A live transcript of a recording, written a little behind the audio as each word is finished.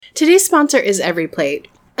Today's sponsor is EveryPlate.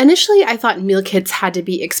 Initially, I thought meal kits had to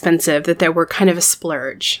be expensive, that they were kind of a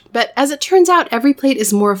splurge. But as it turns out, EveryPlate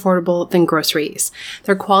is more affordable than groceries.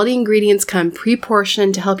 Their quality ingredients come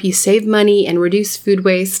pre-portioned to help you save money and reduce food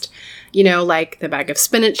waste. You know, like the bag of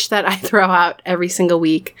spinach that I throw out every single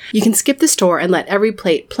week. You can skip the store and let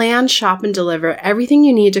EveryPlate plan, shop, and deliver everything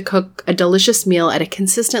you need to cook a delicious meal at a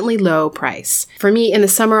consistently low price. For me, in the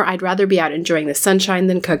summer, I'd rather be out enjoying the sunshine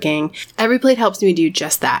than cooking. EveryPlate helps me do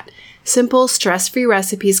just that. Simple, stress-free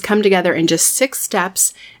recipes come together in just 6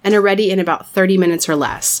 steps and are ready in about 30 minutes or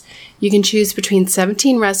less. You can choose between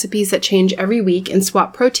 17 recipes that change every week and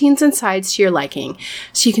swap proteins and sides to your liking,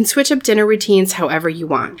 so you can switch up dinner routines however you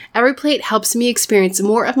want. EveryPlate helps me experience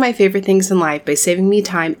more of my favorite things in life by saving me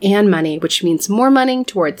time and money, which means more money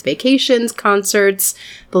towards vacations, concerts,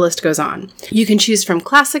 the list goes on. You can choose from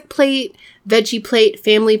classic plate, veggie plate,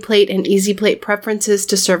 family plate, and easy plate preferences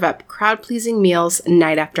to serve up crowd-pleasing meals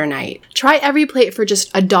night after night. Try EveryPlate for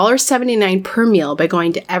just $1.79 per meal by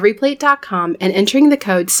going to everyplate.com and entering the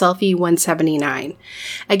code SELFIE179.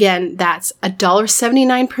 Again, that's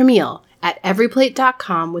 $1.79 per meal at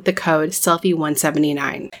everyplate.com with the code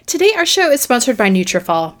SELFIE179. Today, our show is sponsored by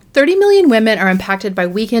Nutrafol. 30 million women are impacted by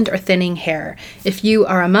weakened or thinning hair. If you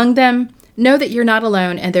are among them, know that you're not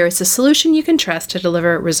alone and there is a solution you can trust to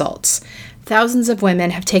deliver results. Thousands of women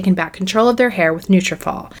have taken back control of their hair with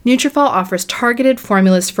Nutrafol. Nutrafol offers targeted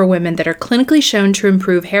formulas for women that are clinically shown to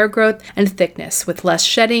improve hair growth and thickness with less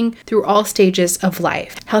shedding through all stages of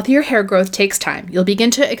life. Healthier hair growth takes time. You'll begin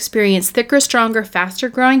to experience thicker, stronger, faster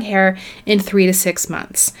growing hair in 3 to 6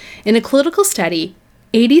 months. In a clinical study,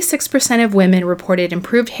 86% of women reported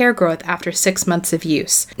improved hair growth after 6 months of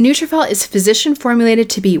use. Nutrafol is physician formulated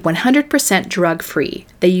to be 100% drug-free.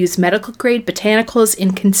 They use medical-grade botanicals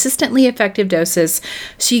in consistently effective doses,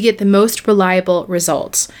 so you get the most reliable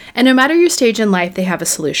results. And no matter your stage in life, they have a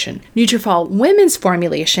solution. Nutrafol Women's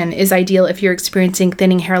formulation is ideal if you're experiencing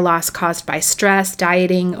thinning hair loss caused by stress,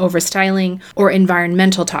 dieting, overstyling, or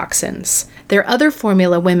environmental toxins. Their other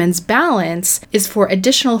formula, Women's Balance, is for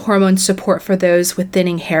additional hormone support for those with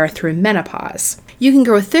thinning hair through menopause. You can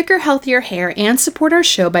grow thicker, healthier hair and support our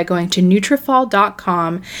show by going to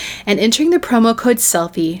Nutrafol.com and entering the promo code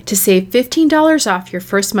SELFIE to save $15 off your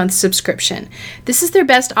first month's subscription. This is their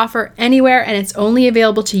best offer anywhere, and it's only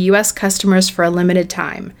available to U.S. customers for a limited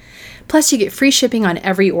time. Plus, you get free shipping on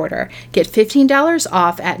every order. Get $15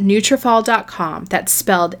 off at Nutrafol.com. That's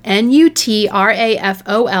spelled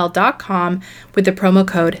Nutrafol.com with the promo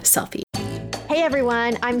code SELFIE. Hey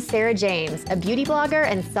everyone, I'm Sarah James, a beauty blogger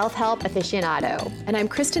and self-help aficionado. And I'm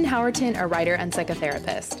Kristen Howerton, a writer and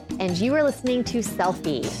psychotherapist. And you are listening to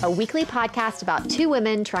Selfie, a weekly podcast about 2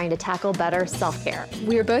 women trying to tackle better self-care.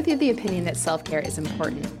 We are both of the opinion that self-care is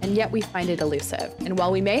important, and yet we find it elusive. And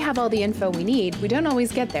while we may have all the info we need, we don't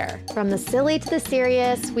always get there. From the silly to the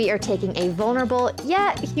serious, we are taking a vulnerable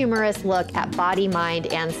yet humorous look at body, mind,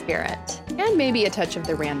 and spirit. And maybe a touch of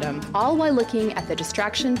the random, all while looking at the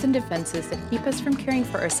distractions and defenses that keep us from caring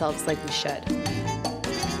for ourselves like we should.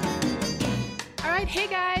 All right, hey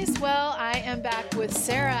guys. Well, I am back with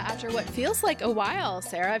Sarah after what feels like a while.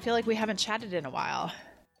 Sarah, I feel like we haven't chatted in a while.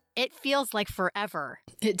 It feels like forever.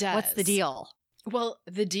 It does. What's the deal? Well,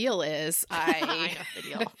 the deal is I know the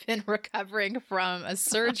deal. have been recovering from a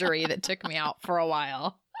surgery that took me out for a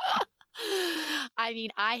while. I mean,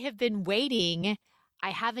 I have been waiting.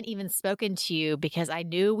 I haven't even spoken to you because I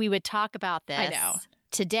knew we would talk about this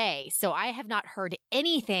today. So I have not heard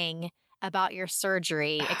anything about your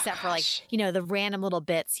surgery except for the random little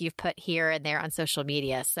bits you've put here and there on social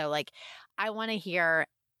media. So I want to hear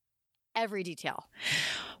every detail.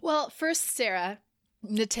 Well, first, Sarah, I'm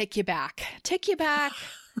going to take you back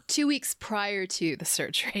 2 weeks prior to the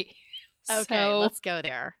surgery. Okay, let's go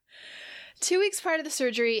there. 2 weeks prior to the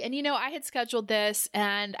surgery. And, I had scheduled this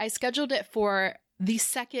and I scheduled it for the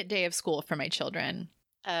second day of school for my children.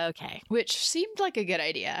 Okay. Which seemed like a good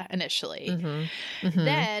idea initially. Mm-hmm. Mm-hmm.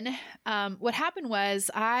 Then what happened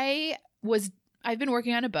was I've been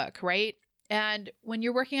working on a book, right? And when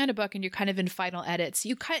you're working on a book and you're kind of in final edits,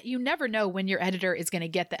 you never know when your editor is going to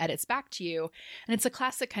get the edits back to you. And it's a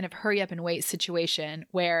classic kind of hurry up and wait situation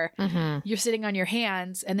where you're sitting on your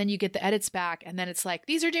hands and then you get the edits back and then it's like,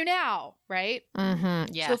 these are due now, right?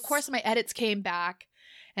 Mm-hmm. Yes. So of course my edits came back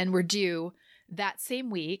and were due that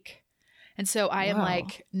same week. And so I am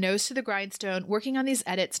nose to the grindstone, working on these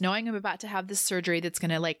edits, knowing I'm about to have this surgery that's going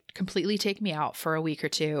to completely take me out for a week or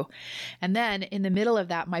two. And then in the middle of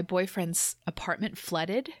that, my boyfriend's apartment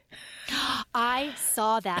flooded. I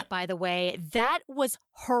saw that, by the way. That was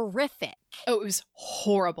horrific. Oh, it was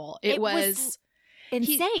horrible. It was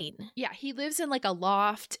insane. He lives in like a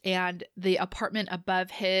loft, and the apartment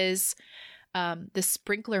above his the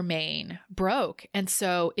sprinkler main broke, and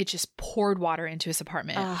so it just poured water into his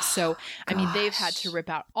apartment. So I mean, they've had to rip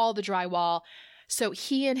out all the drywall. So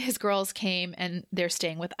he and his girls came, and they're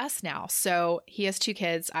staying with us now. So he has 2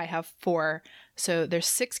 kids. I have 4. So there's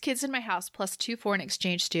 6 kids in my house plus 2 foreign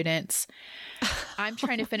exchange students. I'm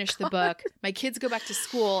trying to finish the book. My kids go back to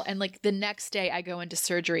school, and like the next day I go into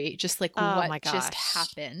surgery, just like what just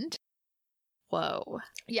happened. Whoa.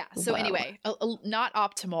 Yeah. So anyway, not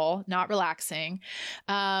optimal, not relaxing.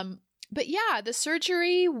 But yeah, the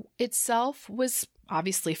surgery itself was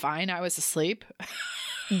obviously fine. I was asleep.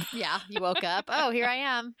 Yeah, you woke up. Oh, here I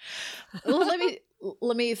am.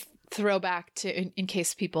 Let me throw back to in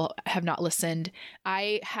case people have not listened.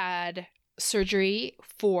 I had surgery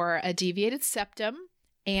for a deviated septum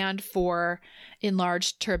and for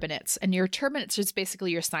enlarged turbinates. And your turbinates is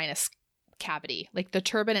basically your sinus cavity. Like the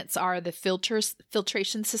turbinates are the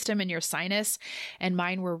filtration system in your sinus, and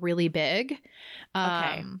mine were really big.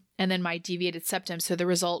 Okay. And then my deviated septum. So the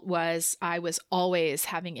result was I was always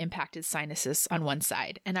having impacted sinuses on one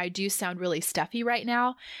side. And I do sound really stuffy right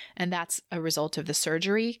now. And that's a result of the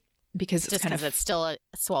surgery because it's just it's still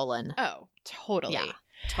swollen. Oh, totally. Yeah,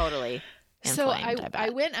 totally. So I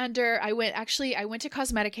went to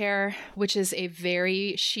Cosmeticare, which is a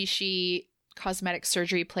very shishi cosmetic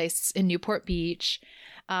surgery place in Newport Beach.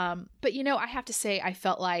 But I have to say, I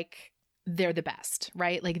felt like they're the best,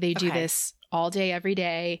 right? Like they do this all day, every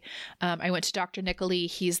day. I went to Dr. Nicoli.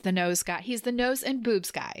 He's the nose guy. He's the nose and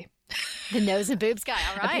boobs guy. The nose and boobs guy.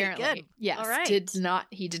 All right. Apparently. Good. Yes. All right.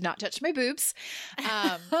 He did not touch my boobs.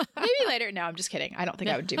 Maybe later. No, I'm just kidding. I don't think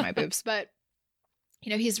I would do my boobs, but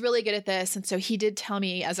he's really good at this. And so he did tell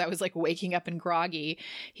me as I was like waking up and groggy,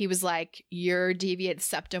 he was like, your deviated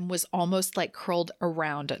septum was almost like curled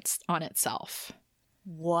around on itself.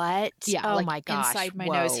 What? Yeah. Oh like my gosh. Inside my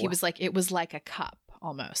nose, he was like, it was like a cup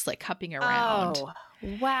almost, like cupping around. Oh,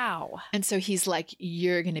 wow. And so he's like,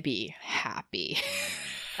 you're going to be happy.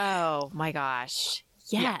 Oh my gosh.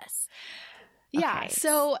 Yes. Yeah. Okay.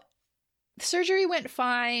 So surgery went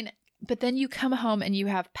fine. But then you come home and you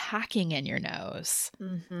have packing in your nose,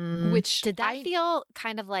 which did that feel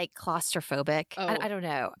kind of like claustrophobic? Oh, I don't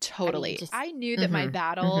know. Totally. I knew that my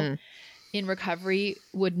battle in recovery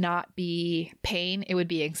would not be pain. It would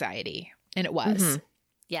be anxiety. And it was.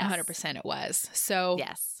 Yes. 100% it was. So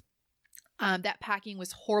yes, that packing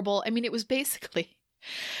was horrible. I mean, it was basically,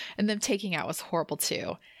 and them taking out was horrible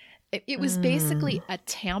too. It was basically a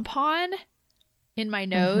tampon in my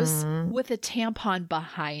nose with a tampon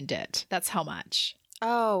behind it. That's how much.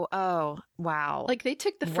 Oh, wow. Like they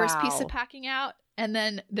took the first piece of packing out, and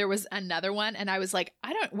then there was another one, and I was like,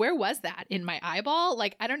 where was that in my eyeball?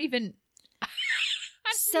 Like I don't even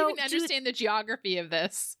understand the geography of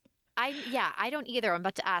this. I don't either. I'm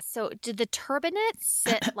about to ask. So did the turbinates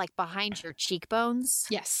sit like behind your cheekbones?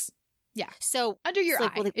 Yes. Yeah. So under your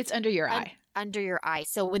eye. It's under your eye. Under your eye.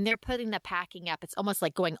 So when they're putting the packing up, it's almost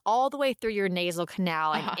like going all the way through your nasal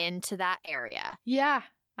canal and into that area. Yeah.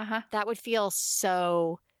 That would feel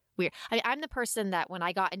so weird. I mean, I'm the person that when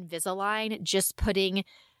I got Invisalign, just putting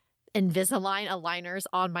Invisalign aligners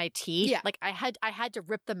on my teeth, like I had to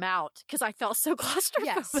rip them out because I felt so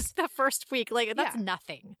claustrophobic the first week. Like that's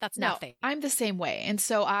nothing. That's nothing. I'm the same way. And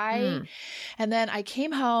so and then I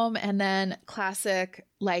came home, and then classic,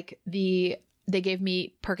 like they gave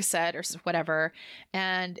me Percocet or whatever,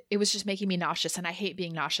 and it was just making me nauseous, and I hate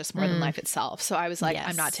being nauseous more than life itself. So I was like,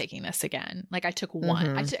 I'm not taking this again. Like I took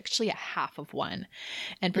one. I took actually a half of one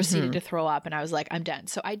and proceeded to throw up, and I was like, I'm done.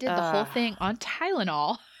 So I did the whole thing on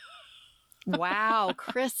Tylenol. Wow,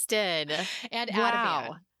 Kristen. And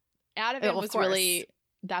Ativan. Ativan was really,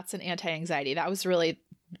 that's an anti-anxiety. That was really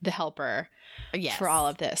the helper for all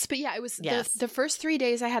of this. But yeah, it was the first 3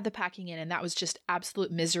 days I had the packing in, and that was just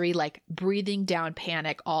absolute misery, like breathing down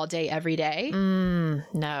panic all day, every day.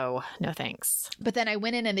 No thanks. But then I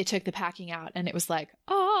went in and they took the packing out, and it was like,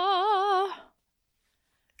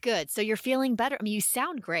 good. So you're feeling better. I mean, you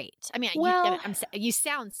sound great. I mean, you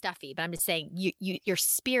sound stuffy, but I'm just saying your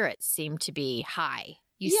spirits seem to be high.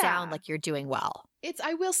 You sound like you're doing well.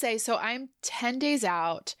 I will say, so I'm 10 days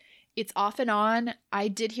out. It's off and on. I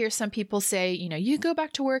did hear some people say, you go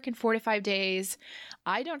back to work in 4 to 5 days.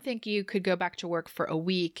 I don't think you could go back to work for a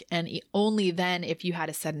week, and only then if you had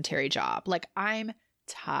a sedentary job. Like I'm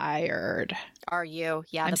tired. Are you?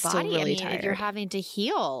 Yeah, I'm the body. Still really tired. If you're having to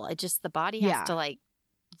heal, the body has to like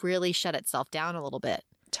really shut itself down a little bit.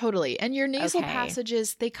 Totally. And your nasal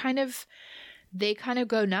passages, they kind of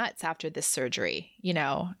go nuts after this surgery.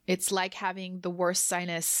 It's like having the worst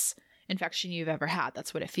sinus infection you've ever had.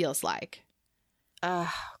 That's what it feels like.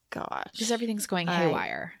 Oh, gosh. Because everything's going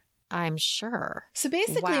haywire. I'm sure. So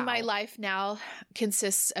basically, my life now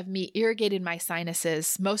consists of me irrigating my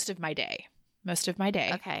sinuses most of my day.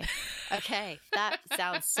 Okay. That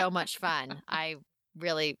sounds so much fun. I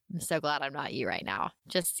really am so glad I'm not you right now.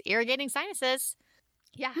 Just irrigating sinuses.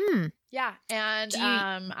 Yeah. Yeah. And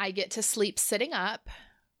I get to sleep sitting up,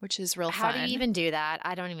 which is real fun. How do you even do that?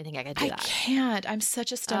 I don't even think I could do that. I can't. I'm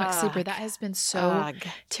such a stomach sleeper. That has been so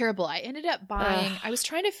terrible. I ended up buying, I was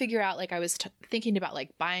trying to figure out, like I was thinking about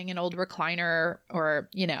like buying an old recliner or,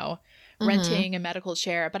 you know, renting a medical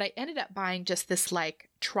chair. But I ended up buying just this like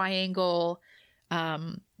triangle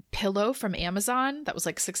pillow from Amazon that was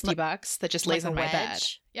like $60 that just lays on my bed.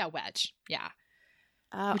 Yeah, wedge. Yeah.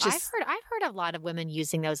 I've heard a lot of women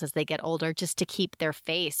using those as they get older just to keep their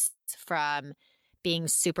face from being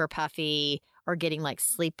super puffy or getting like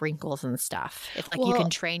sleep wrinkles and stuff. If like you can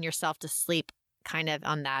train yourself to sleep kind of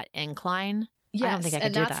on that incline. Yes, I don't think I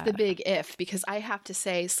could do and that's the big if, because I have to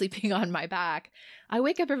say, sleeping on my back, I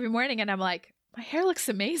wake up every morning and I'm like, my hair looks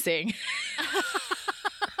amazing.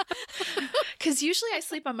 Because usually I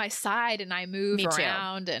sleep on my side and I move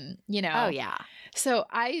around and, you know. Oh, yeah. So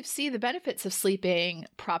I see the benefits of sleeping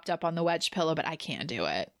propped up on the wedge pillow, but I can't do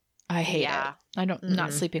it. I hate it. I'm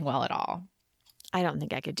not sleeping well at all. I don't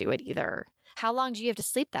think I could do it either. How long do you have to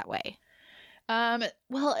sleep that way?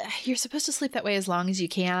 Well, you're supposed to sleep that way as long as you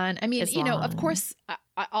can. I mean, you know, of course,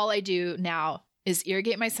 all I do now is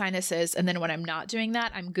irrigate my sinuses. And then when I'm not doing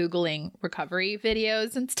that, I'm Googling recovery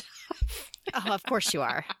videos and stuff. Oh, of course you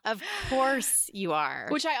are. Of course you are.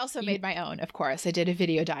 Which I also made my own, of course. I did a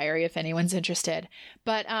video diary if anyone's interested.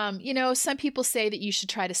 But, you know, some people say that you should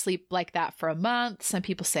try to sleep like that for a month. Some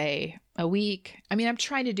people say a week. I mean, I'm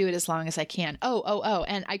trying to do it as long as I can.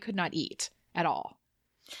 And I could not eat at all.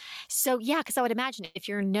 So, yeah, because I would imagine if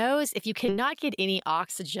you cannot get any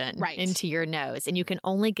oxygen into your nose and you can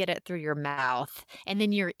only get it through your mouth and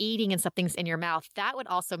then you're eating and something's in your mouth, that would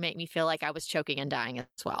also make me feel like I was choking and dying as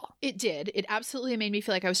well. It did. It absolutely made me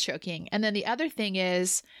feel like I was choking. And then the other thing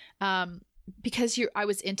is because I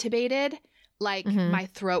was intubated, like my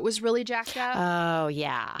throat was really jacked up. Oh,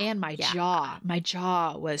 yeah. And my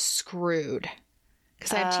jaw was screwed.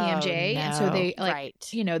 Because I have TMJ, and so they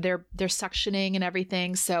you know, they're suctioning and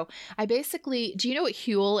everything. So I basically, do you know what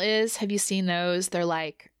Huel is? Have you seen those? They're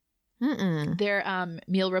like, they're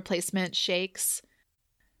meal replacement shakes.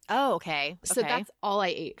 Oh, okay. So that's all I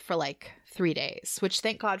ate for like 3 days, which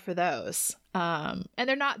thank God for those. And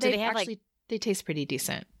they're not. They taste pretty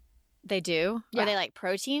decent. They do? Yeah. Are they like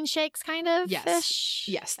protein shakes kind of? Yes. Fish?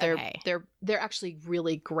 Yes. They're actually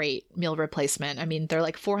really great meal replacement. I mean, they're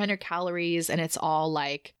like 400 calories and it's all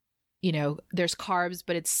like, you know, there's carbs,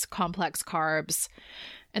 but it's complex carbs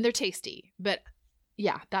and they're tasty. But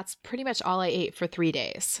yeah, that's pretty much all I ate for 3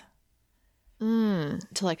 days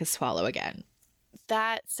until I could swallow again.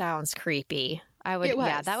 That sounds creepy. That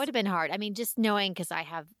would have been hard. I mean, just knowing, because I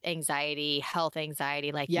have anxiety, health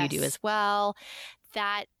anxiety like you do as well.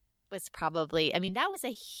 That was probably, I mean, that was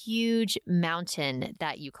a huge mountain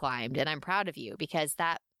that you climbed, and I'm proud of you because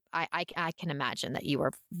that I can imagine that you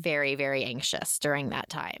were very, very anxious during that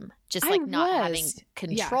time. Just like not having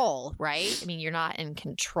control, right? I mean, you're not in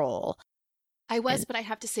control. I was, but I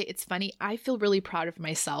have to say, it's funny. I feel really proud of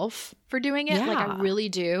myself for doing it. Yeah. Like, I really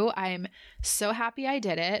do. I'm so happy I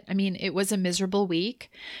did it. I mean, it was a miserable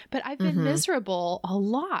week, but I've been miserable a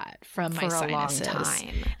lot from my sinuses. For a long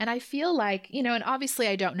time. And I feel like, you know, and obviously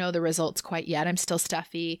I don't know the results quite yet. I'm still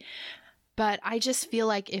stuffy. But I just feel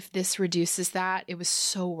like if this reduces that, it was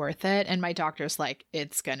so worth it. And my doctor's like,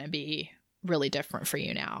 it's going to be really different for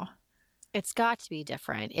you now. It's got to be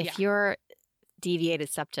different. If you're deviated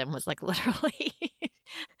septum was like literally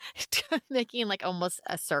making like almost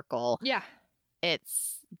a circle. Yeah.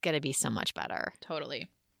 It's going to be so much better. Totally.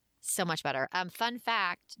 So much better. Fun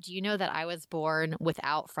fact, do you know that I was born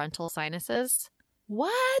without frontal sinuses?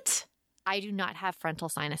 What? I do not have frontal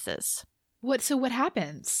sinuses. So what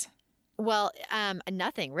happens? Well,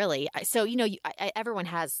 nothing really. So, you know, everyone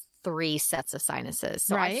has 3 sets of sinuses.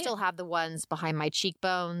 So I still have the ones behind my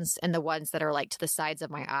cheekbones and the ones that are like to the sides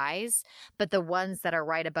of my eyes. But the ones that are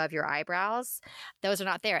right above your eyebrows, those are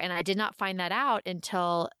not there. And I did not find that out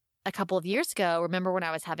until a couple of years ago. Remember when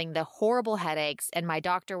I was having the horrible headaches and my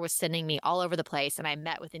doctor was sending me all over the place, and I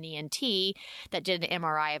met with an ENT that did an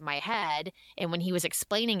MRI of my head. And when he was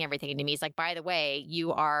explaining everything to me, he's like, by the way,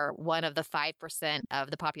 you are one of the 5%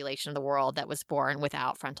 of the population of the world that was born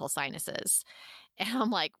without frontal sinuses. And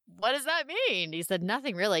I'm like, what does that mean? He said,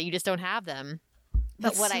 nothing really. You just don't have them.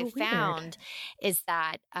 But what I found is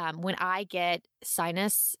that when I get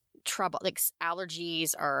sinus trouble, like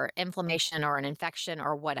allergies or inflammation or an infection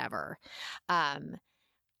or whatever,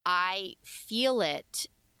 I feel it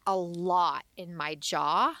a lot in my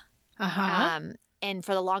jaw. And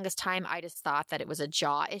for the longest time, I just thought that it was a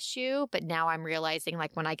jaw issue. But now I'm realizing,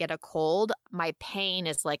 like, when I get a cold, my pain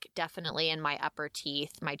is like definitely in my upper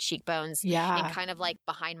teeth, my cheekbones, and kind of like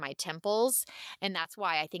behind my temples. And that's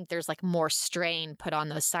why I think there's like more strain put on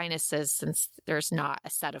those sinuses since there's not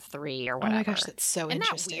a set of 3 or whatever. Oh my gosh, that's so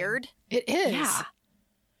interesting. Isn't that weird? It is. Yeah.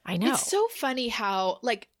 I know. It's so funny how,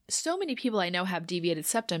 like, so many people I know have deviated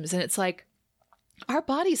septums, and it's like, our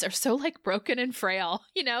bodies are so like broken and frail,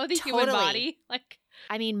 you know, the human body. Like,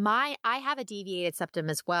 I mean, I have a deviated septum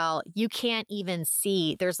as well. You can't even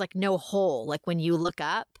see, there's like no hole. Like when you look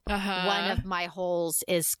up, one of my holes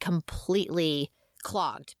is completely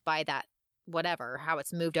clogged by that, whatever, how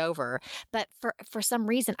it's moved over. But for some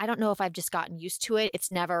reason, I don't know if I've just gotten used to it.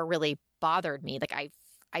 It's never really bothered me. Like I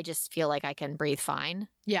just feel like I can breathe fine.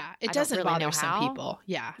 Yeah, it doesn't really bother some people.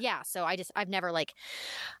 Yeah. Yeah, so I've never like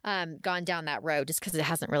gone down that road just because it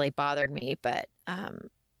hasn't really bothered me. But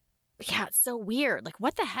yeah, it's so weird. Like,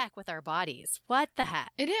 what the heck with our bodies? What the heck?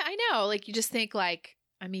 It is, I know. Like, you just think like,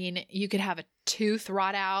 I mean, you could have a tooth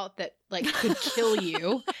rot out that like could kill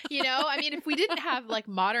you. You know, I mean, if we didn't have like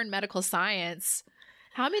modern medical science,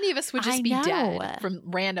 how many of us would just be dead from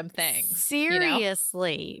random things?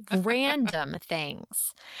 Seriously, you know? Random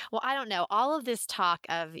things. Well, I don't know. All of this talk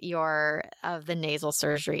of the nasal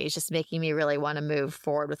surgery is just making me really want to move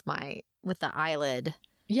forward with the eyelid.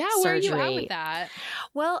 Yeah, where are you at with that?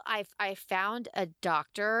 Well, I found a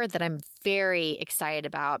doctor that I'm very excited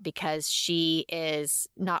about because she is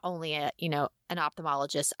not only an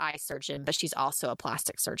ophthalmologist, eye surgeon, but she's also a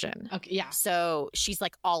plastic surgeon. Okay, yeah. So she's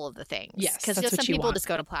like all of the things. Yes, because some people just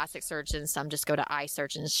go to plastic surgeons, some just go to eye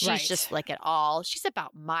surgeons. She's just like it all. She's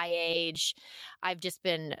about my age. I've just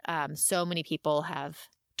been so many people have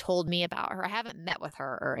told me about her. I haven't met with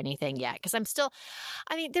her or anything yet because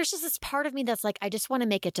there's just this part of me that's like, I just want to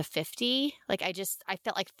make it to 50. Like I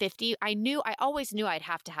felt like 50. I always knew I'd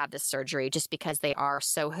have to have this surgery just because they are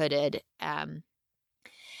so hooded.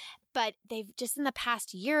 But they've just in the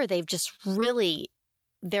past year,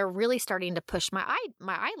 they're really starting to push my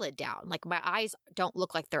eyelid down. Like my eyes don't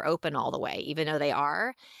look like they're open all the way, even though they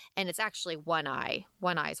are. And it's actually one eye.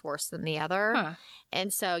 One eye is worse than the other. Huh.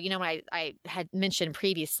 And so, you know, when I had mentioned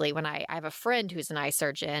previously when I have a friend who's an eye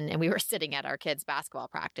surgeon and we were sitting at our kids' basketball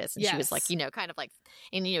practice and she was like, you know, kind of like,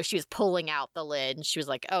 and, you know, she was pulling out the lid and she was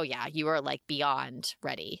like, oh yeah, you are like beyond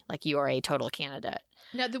ready. Like you are a total candidate.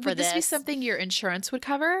 Now, would this be something your insurance would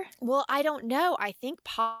cover? Well, I don't know. I think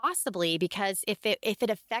possibly because if it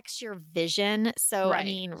affects your vision, so I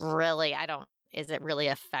mean, really, is it really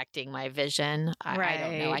affecting my vision? I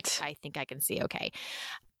don't know. I think I can see okay.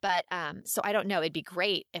 But so I don't know. It'd be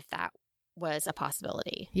great if that was a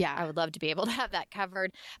possibility. Yeah. I would love to be able to have that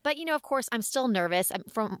covered. But, you know, of course, I'm still nervous.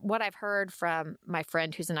 From what I've heard from my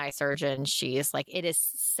friend who's an eye surgeon, she's like, it is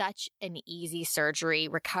such an easy surgery.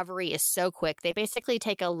 Recovery is so quick. They basically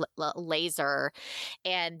take a laser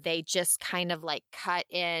and they just kind of like cut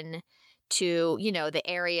in to, you know, the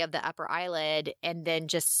area of the upper eyelid and then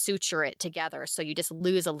just suture it together. So you just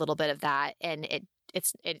lose a little bit of that. And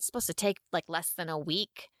it's supposed to take like less than a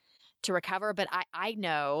week to recover. But I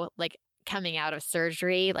know, like, coming out of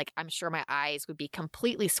surgery, like I'm sure my eyes would be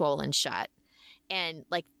completely swollen shut. And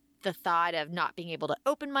like the thought of not being able to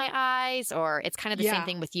open my eyes, or it's kind of the same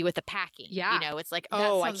thing with you with the packing. Yeah. You know, it's like,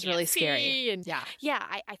 oh, I can't really see. Scary. And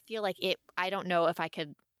I feel like I don't know if I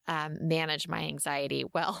could manage my anxiety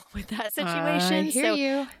well with that situation. I hear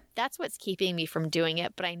you. That's what's keeping me from doing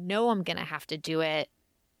it. But I know I'm going to have to do it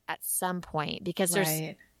at some point because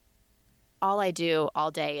there's all I do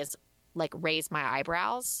all day is like raise my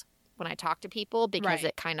eyebrows when I talk to people because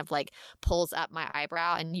it kind of like pulls up my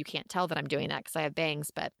eyebrow, and you can't tell that I'm doing that because I have bangs.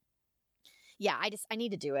 But yeah, I need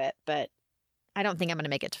to do it, but I don't think I'm going to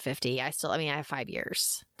make it to 50. I have 5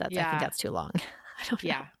 years. I think that's too long. I don't know.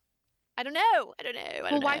 Yeah. I don't know.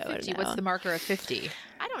 Well, why 50? What's the marker of 50?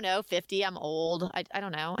 I don't know. 50. I'm old. I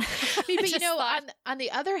don't know. I mean, but you know, on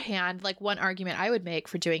the other hand, like one argument I would make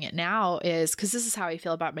for doing it now is because this is how I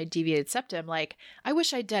feel about my deviated septum. Like, I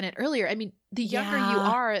wish I'd done it earlier. I mean, the younger you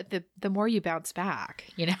are, the more you bounce back,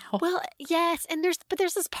 you know? Well, yes. And there's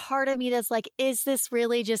this part of me that's like, is this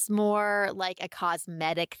really just more like a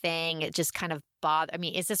cosmetic thing? It just kind of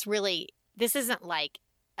this isn't like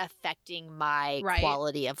affecting my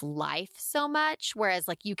quality of life so much, whereas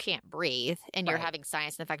like you can't breathe and you're having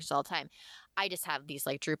sinus infections all the time. I just have these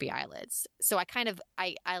like droopy eyelids, so I kind of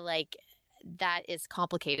I like that is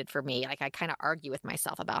complicated for me. Like I kind of argue with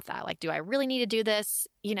myself about that. Like, do I really need to do this?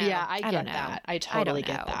 You know, yeah, I get know. that. I totally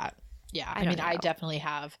get that. Yeah. I mean, I definitely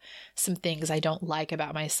have some things I don't like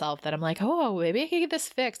about myself that I'm like, oh, maybe I can get this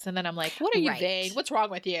fixed. And then I'm like, what are you vain? What's wrong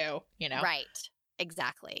with you? You know? Right.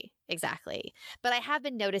 Exactly. But I have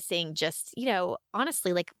been noticing just, you know,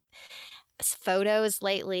 honestly, like photos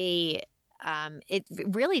lately, it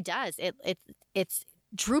really does. It's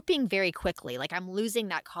drooping very quickly. Like I'm losing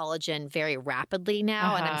that collagen very rapidly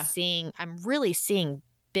now. And I'm really seeing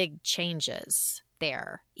big changes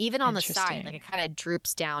there, even on the side. Like it kind of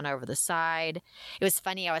droops down over the side. It was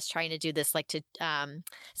funny. I was trying to do this, like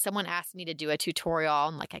someone asked me to do a tutorial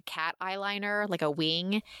on like a cat eyeliner, like a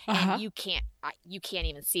wing, and you can't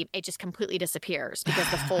even see it. Just completely disappears because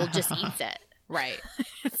the fold just eats it. Right.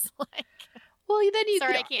 It's like, well, then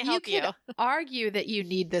I can't help you. Argue that you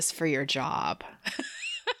need this for your job.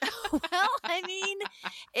 Well, I mean,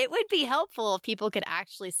 it would be helpful if people could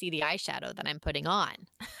actually see the eyeshadow that I'm putting on.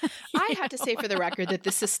 I have to say for the record that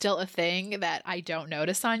this is still a thing that I don't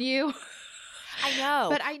notice on you. I know.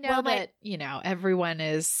 But I know that, you know, everyone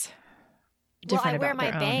is different about their own. Well,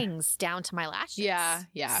 I wear my bangs down to my lashes.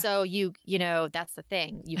 Yeah. So you know, that's the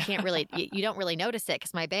thing. You can't really, you don't really notice it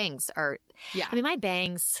because my bangs are, I mean, my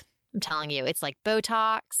bangs, I'm telling you, it's like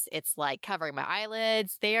Botox. It's like covering my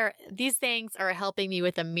eyelids. These things are helping me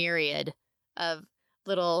with a myriad of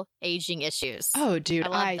little aging issues. Oh, dude,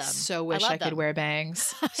 I so wish I could wear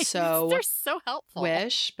bangs. So they're so helpful.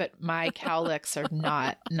 Wish, but my cowlicks are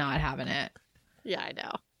not having it. Yeah, I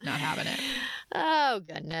know. Not having it. Oh,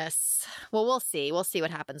 goodness. Well, we'll see. We'll see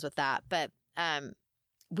what happens with that. But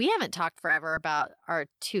we haven't talked forever about our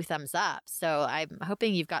 2 thumbs up. So I'm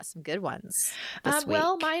hoping you've got some good ones this week.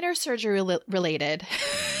 Well, mine are surgery related.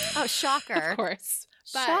 Oh, shocker. Of course.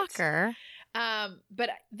 But, shocker.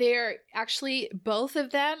 But they're actually, both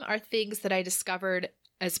of them are things that I discovered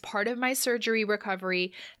as part of my surgery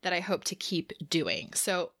recovery that I hope to keep doing.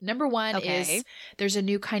 So number one is there's a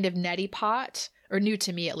new kind of neti pot, or new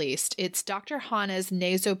to me at least. It's Dr. Hana's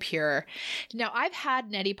NasoPure. Now, I've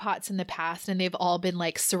had neti pots in the past and they've all been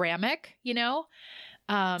like ceramic, you know?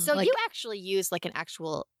 So you actually use like an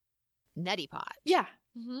actual neti pot? Yeah.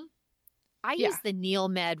 Mm-hmm. I use the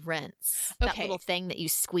NeilMed rinse. That little thing that you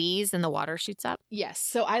squeeze and the water shoots up. Yes.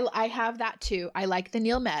 So I have that too. I like the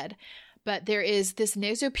NeilMed. But there is this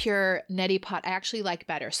NasoPure neti pot I actually like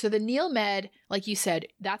better. So the NeilMed, like you said,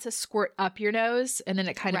 that's a squirt up your nose and then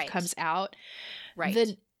it kind of comes out.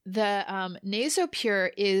 Right. The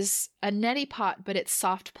NasoPure is a neti pot, but it's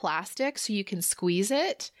soft plastic, so you can squeeze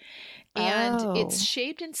it. And it's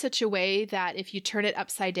shaped in such a way that if you turn it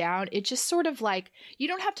upside down, it just sort of like, you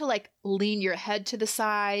don't have to like lean your head to the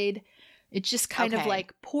side. It just kind of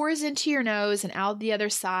like pours into your nose and out the other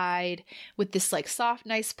side with this like soft,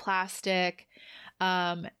 nice plastic.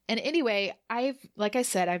 And anyway, like I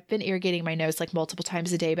said, I've been irrigating my nose like multiple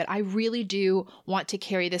times a day, but I really do want to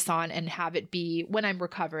carry this on and have it be, when I'm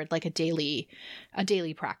recovered, like a daily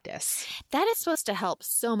practice. That is supposed to help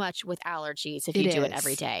so much with allergies if you do it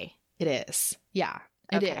every day. It is. Yeah.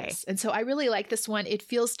 It is. And so I really like this one. It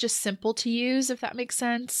feels just simple to use, if that makes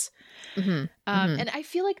sense. Mm-hmm. And I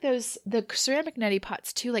feel like the ceramic neti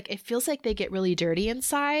pots too, like it feels like they get really dirty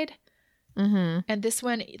inside. Mm-hmm. And this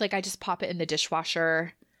one, like I just pop it in the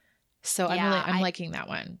dishwasher. So I'm liking that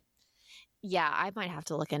one. Yeah, I might have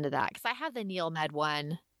to look into that because I have the NeilMed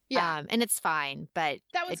one. Yeah. And it's fine, but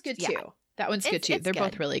that one's good too. That one's good too. They're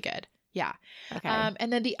both really good. Yeah. Okay.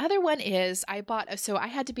 And then the other one is I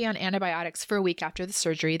had to be on antibiotics for a week after the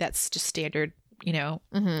surgery. That's just standard, you know,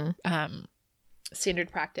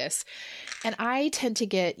 standard practice. And I tend to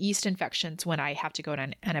get yeast infections when I have to go on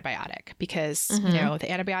an antibiotic because, you know, the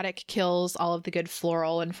antibiotic kills all of the good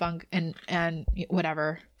floral and and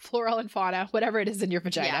whatever, floral and fauna, whatever it is in your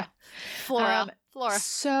vagina. Yeah. Flora.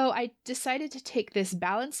 So I decided to take this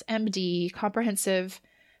Balance MD comprehensive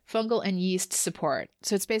fungal and yeast support.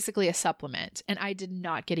 So it's basically a supplement. And I did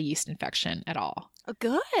not get a yeast infection at all. Oh,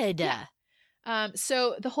 good. Yeah.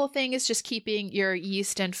 So the whole thing is just keeping your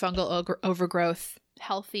yeast and fungal overgrowth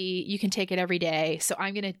healthy. You can take it every day. So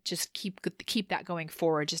I'm going to just keep that going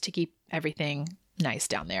forward just to keep everything nice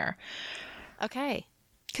down there. Okay.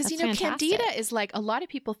 Because, you know, fantastic. Candida is like, a lot of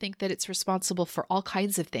people think that it's responsible for all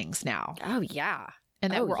kinds of things now. Oh, yeah.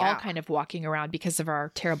 And that we're all kind of walking around because of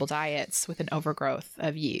our terrible diets with an overgrowth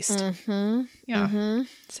of yeast. Mm-hmm. Yeah. Mm-hmm.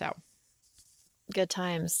 So. Good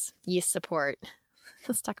times. Yeast support.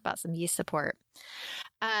 Let's talk about some yeast support.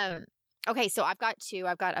 Okay, so I've got two.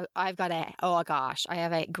 I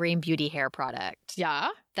have a Green Beauty hair product. Yeah?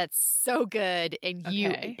 That's so good. And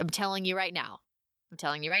I'm telling you right now,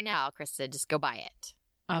 Krista, just go buy it.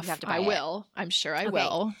 You have to buy I will. I'm sure I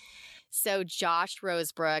will. So Josh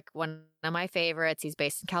Rosebrook, one of my favorites, he's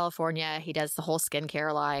based in California. He does the whole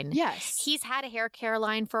skincare line. Yes. He's had a hair care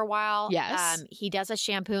line for a while. Yes. He does a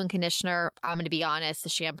shampoo and conditioner. I'm going to be honest, the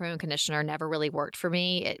shampoo and conditioner never really worked for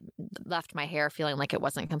me. It left my hair feeling like it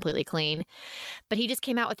wasn't completely clean. But he just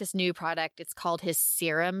came out with this new product. It's called his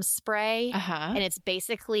serum spray. And it's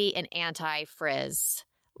basically an anti-frizz.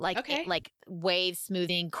 Like wave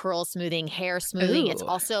smoothing, curl smoothing, hair smoothing. It's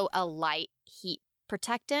also a light heat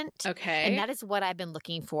protectant. Okay. And that is what I've been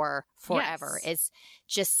looking for forever, is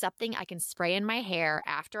just something I can spray in my hair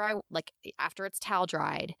after it's towel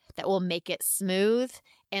dried that will make it smooth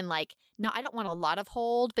and no, I don't want a lot of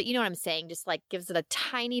hold, but you know what I'm saying? Just gives it a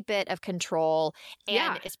tiny bit of control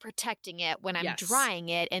and is protecting it when I'm drying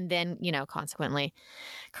it and then, consequently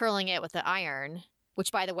curling it with the iron.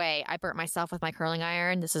 Which, by the way, I burnt myself with my curling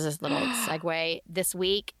iron. This is a little segue this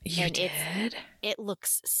week. You and did? It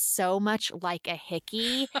looks so much like a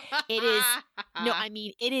hickey. It is, no, I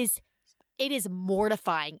mean, it is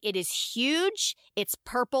mortifying. It is huge. It's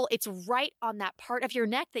purple. It's right on that part of your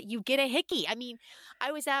neck that you get a hickey. I mean,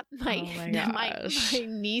 I was at my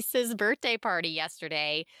niece's birthday party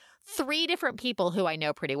yesterday. 3 different people who I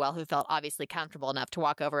know pretty well who felt obviously comfortable enough to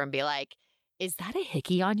walk over and be like, is that a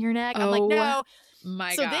hickey on your neck? I'm like, no.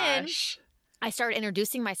 My so gosh. Then I started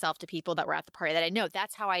introducing myself to people that were at the party that I know.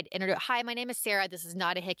 That's how I'd introduce. Hi, my name is Sarah. This is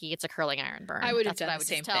not a hickey. It's a curling iron burn. I would have done the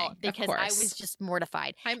same thing. Because I was just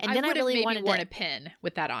mortified. I would have maybe worn a pin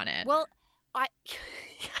with that on it. Well, I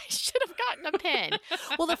should have gotten a pin.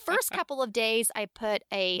 Well, the first couple of days I put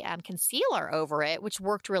a concealer over it, which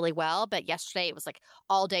worked really well. But yesterday it was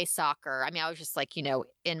all day soccer. I mean, I was just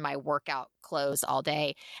in my workout clothes all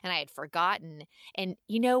day and I had forgotten. And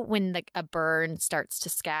when a burn starts to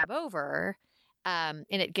scab over and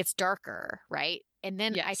it gets darker, right? And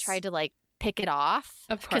then I tried to pick it off.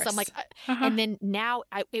 Of course. Because I'm and then now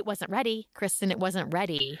it wasn't ready, Kristen. It wasn't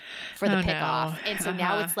ready for the pick off. And so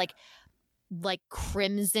now it's like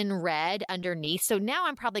crimson red underneath. So now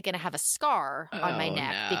I'm probably going to have a scar on my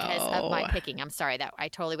neck because of my picking. I'm sorry that I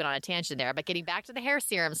totally went on a tangent there, but getting back to the hair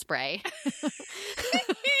serum spray,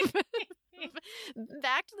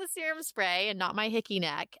 back to the serum spray and not my hickey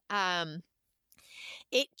neck.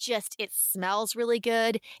 It smells really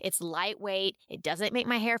good. It's lightweight. It doesn't make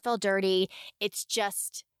my hair feel dirty. It's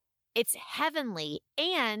heavenly.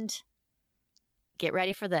 And get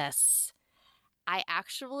ready for this. I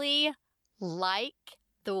actually like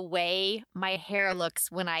the way my hair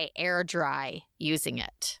looks when I air dry using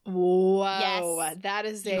it. Whoa. Yes. That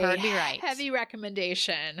is you heard me right. Heavy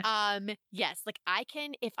recommendation. Yes. I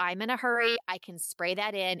can, if I'm in a hurry, I can spray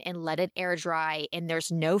that in and let it air dry and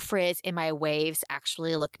there's no frizz and my waves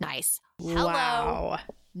actually look nice. Hello. Wow.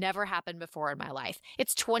 Never happened before in my life.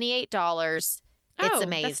 It's $28. It's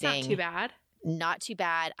amazing. That's not too bad. Not too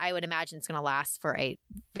bad. I would imagine it's going to last for a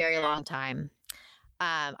very long time.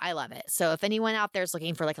 I love it. So if anyone out there is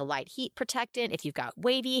looking for a light heat protectant, if you've got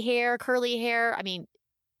wavy hair, curly hair, I mean,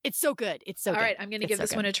 it's so good. It's so good. All right, I'm going to give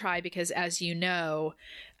this one a try because as you know,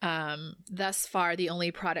 thus far, the only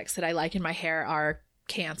products that I like in my hair are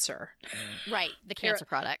cancer. Right. The cancer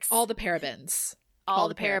products. All the parabens. All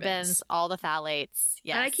the parabens, all the phthalates.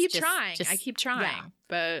 Yes. And I keep trying.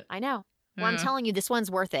 But I know. Well, I'm telling you, this one's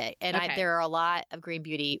worth it. And there are a lot of Green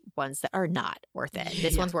Beauty ones that are not worth it.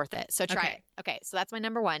 This one's worth it. So try it. Okay. So that's my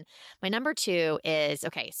number 1. My number 2 is,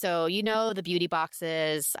 so the beauty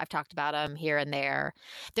boxes. I've talked about them here and there.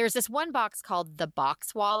 There's this one box called the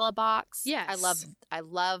Boxwalla box. Yes. I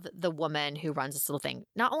love the woman who runs this little thing.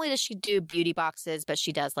 Not only does she do beauty boxes, but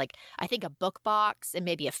she does I think a book box and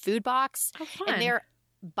maybe a food box. Oh, fun. And they're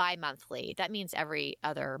bi-monthly. That means every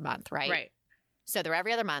other month, right? Right. So they're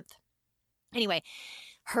every other month. Anyway,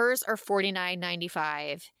 hers are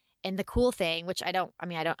 $49.95. And the cool thing, which I don't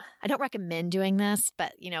recommend doing this,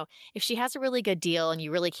 but if she has a really good deal and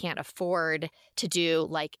you really can't afford to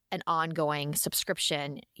do an ongoing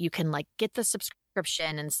subscription, you can get the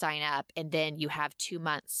subscription and sign up and then you have 2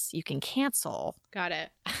 months you can cancel. Got it.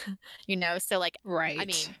 So right. I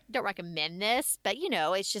mean, don't recommend this, but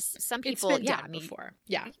it's just some people. It's been done before.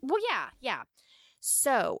 Yeah. Well, yeah.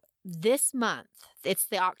 So this month, it's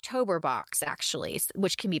the October box actually,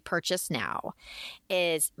 which can be purchased now,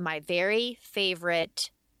 is my very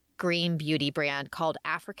favorite green beauty brand called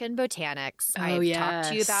African Botanics. I've talked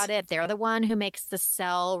to you about it. They're the one who makes the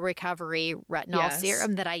Cell Recovery Retinol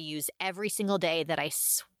Serum that I use every single day that I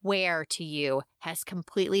swear to you has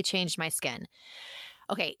completely changed my skin.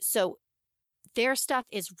 Okay, so their stuff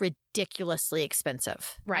is ridiculously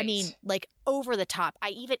expensive. Right. I mean, like over the top.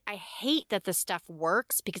 I hate that the stuff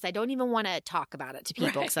works because I don't even want to talk about it to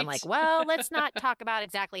people because I'm like, well, let's not talk about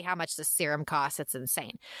exactly how much the serum costs. It's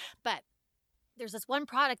insane. But there's this one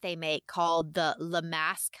product they make called the La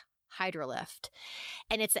Mask Hydrolift.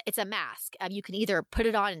 And it's a mask. You can either put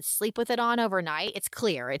it on and sleep with it on overnight. It's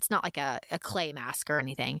clear. It's not like a clay mask or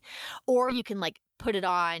anything. Or you can like put it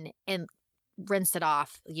on and rinse it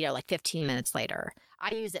off, like 15 minutes later.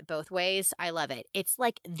 I use it both ways. I love it. It's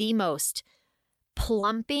like the most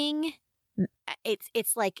plumping.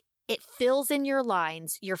 It's like it fills in your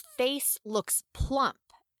lines. Your face looks plump.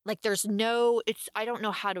 Like I don't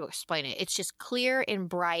know how to explain it. It's just clear and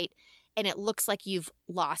bright, and it looks like you've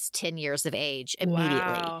lost 10 years of age immediately.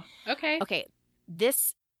 Wow. Okay.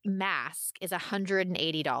 This mask is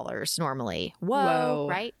 $180 normally. Whoa.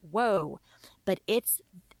 Right? Whoa. But it's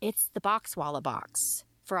the Boxwalla box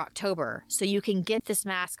for October. So you can get this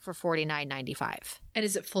mask for $49.95. And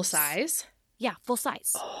is it full size? Yeah, full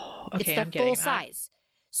size. Oh, okay. It's the full size.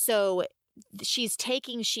 So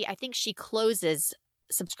I think she closes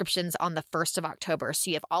subscriptions on the 1st of October. So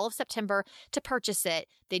you have all of September to purchase it.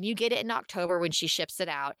 Then you get it in October when she ships it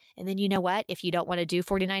out. And then you know what? If you don't want to do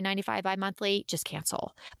 $49.95 bi-monthly, just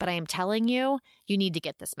cancel. But I am telling you, you need to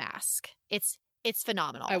get this mask. It's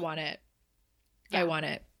phenomenal. I want it. Yeah. I want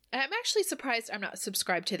it. I'm actually surprised I'm not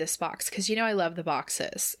subscribed to this box because I love the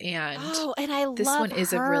boxes, and I this love one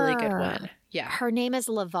is a really good one. Yeah, her name is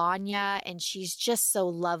Lavanya, and she's just so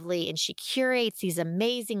lovely, and she curates these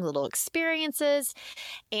amazing little experiences,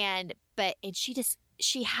 and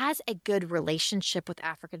she has a good relationship with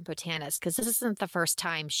African Botanis because this isn't the first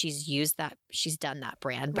time she's done that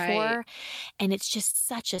brand before, right. And it's just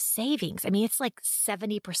such a savings. I mean, it's like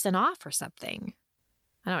 70% off or something.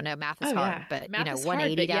 I don't know. Math is hard, but math is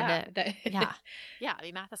 180 hard, down to yeah. I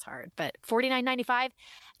mean, math is hard, but $49.95.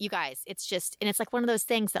 You guys, it's just, and it's like one of those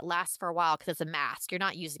things that lasts for a while because it's a mask. You're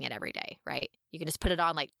not using it every day, right? You can just put it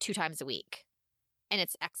on like 2 times a week, and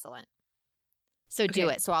it's excellent. So do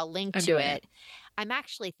it. So I'll link to it. I'm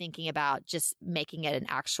actually thinking about just making it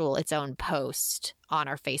its own post on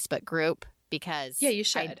our Facebook group because you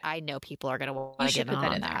should. I know people are going to want to get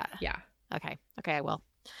on that. Yeah. Okay, I will.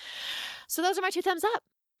 So those are my 2 thumbs up.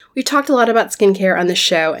 We've talked a lot about skincare on the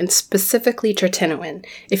show, and specifically tretinoin.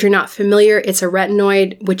 If you're not familiar, it's a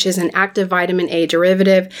retinoid, which is an active vitamin A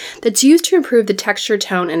derivative that's used to improve the texture,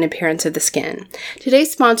 tone, and appearance of the skin.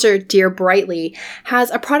 Today's sponsor, Dear Brightly, has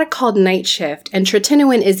a product called Night Shift, and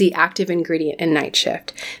tretinoin is the active ingredient in Night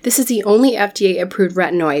Shift. This is the only FDA-approved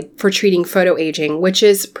retinoid for treating photoaging, which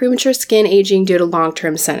is premature skin aging due to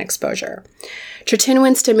long-term sun exposure.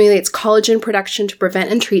 Tretinoin stimulates collagen production to prevent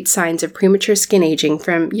and treat signs of premature skin aging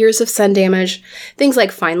from years of sun damage, things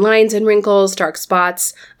like fine lines and wrinkles, dark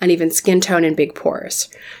spots, uneven skin tone, and big pores.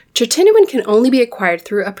 Tretinoin can only be acquired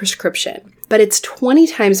through a prescription, but it's 20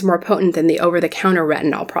 times more potent than the over-the-counter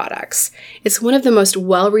retinol products. It's one of the most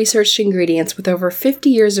well-researched ingredients with over 50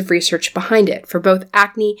 years of research behind it for both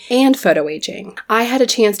acne and photoaging. I had a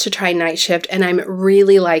chance to try Night Shift, and I'm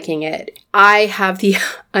really liking it. I have the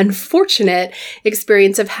unfortunate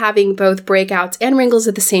experience of having both breakouts and wrinkles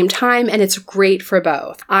at the same time, and it's great for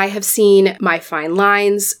both. I have seen my fine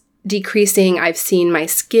lines decreasing, I've seen my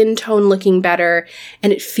skin tone looking better,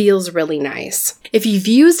 and it feels really nice. If you've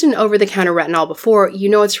used an over-the-counter retinol before, you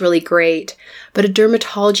know it's really great, but a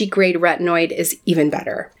dermatology-grade retinoid is even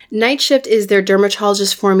better. Night Shift is their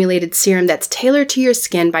dermatologist-formulated serum that's tailored to your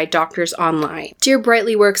skin by doctors online. Dear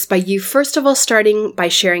Brightly works by you first of all starting by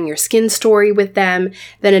sharing your skin story with them,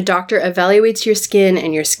 then a doctor evaluates your skin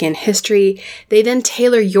and your skin history. They then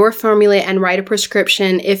tailor your formula and write a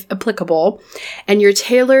prescription if applicable, and your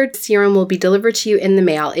tailored serum will be delivered to you in the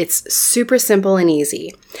mail. It's super simple and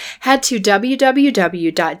easy. Head to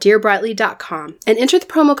www.dearbrightly.com and enter the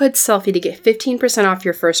promo code SELFIE to get 15% off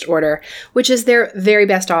your first order, which is their very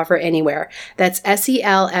best offer anywhere. That's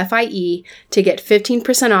SELFIE to get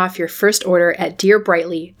 15% off your first order at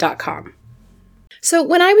dearbrightly.com. So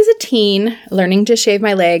when I was a teen learning to shave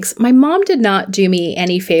my legs, my mom did not do me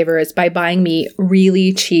any favors by buying me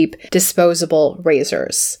really cheap disposable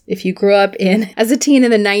razors. If you grew up as a teen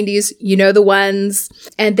in the 90s, you know the ones,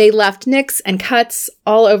 and they left nicks and cuts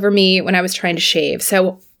all over me when I was trying to shave.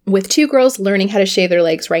 So With 2 girls learning how to shave their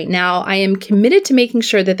legs right now, I am committed to making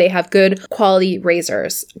sure that they have good quality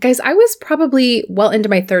razors. Guys, I was probably well into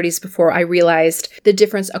my 30s before I realized the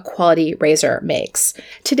difference a quality razor makes.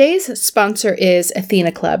 Today's sponsor is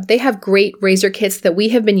Athena Club. They have great razor kits that we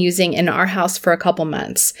have been using in our house for a couple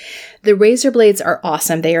months. The razor blades are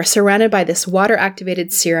awesome. They are surrounded by this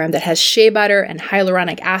water-activated serum that has shea butter and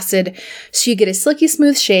hyaluronic acid, so you get a silky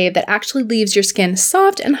smooth shave that actually leaves your skin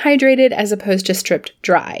soft and hydrated as opposed to stripped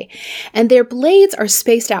dry. And their blades are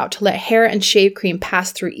spaced out to let hair and shave cream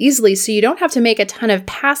pass through easily, so you don't have to make a ton of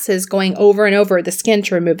passes going over and over the skin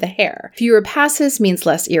to remove the hair. Fewer passes means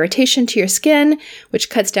less irritation to your skin, which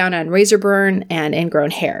cuts down on razor burn and ingrown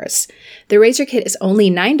hairs. The razor kit is only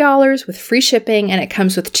 $9 with free shipping, and it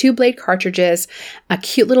comes with 2 blade cartridges, a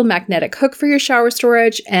cute little magnetic hook for your shower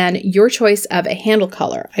storage, and your choice of a handle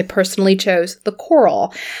color. I personally chose the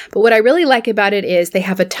coral, but what I really like about it is they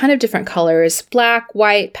have a ton of different colors: black,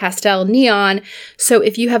 white, pastel, neon. So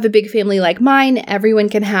if you have a big family like mine, everyone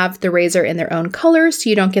can have the razor in their own color so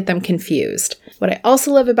you don't get them confused. What I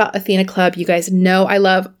also love about Athena Club, you guys know I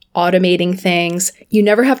love automating things. You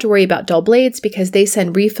never have to worry about dull blades because they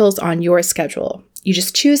send refills on your schedule. You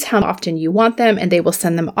just choose how often you want them and they will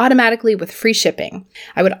send them automatically with free shipping.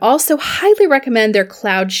 I would also highly recommend their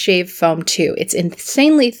Cloud Shave Foam too. It's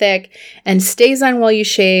insanely thick and stays on while you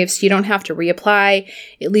shave so you don't have to reapply.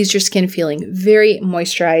 It leaves your skin feeling very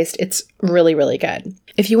moisturized. It's really, really good.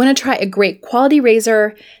 If you want to try a great quality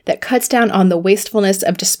razor that cuts down on the wastefulness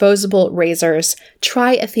of disposable razors,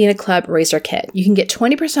 try Athena Club Razor Kit. You can get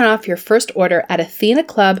 20% off your first order at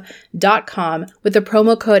athenaclub.com with the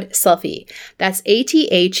promo code SELFIE. That's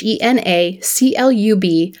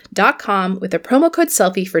ATHENACLUB.com with the promo code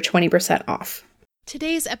SELFIE for 20% off.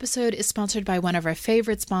 Today's episode is sponsored by one of our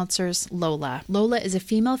favorite sponsors, Lola. Lola is a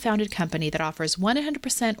female-founded company that offers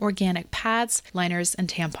 100% organic pads, liners, and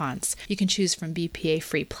tampons. You can choose from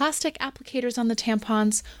BPA-free plastic applicators on the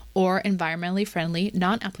tampons or environmentally friendly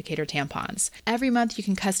non-applicator tampons. Every month you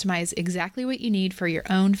can customize exactly what you need for your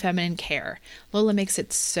own feminine care. Lola makes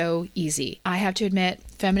it so easy. I have to admit,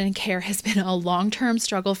 feminine care has been a long-term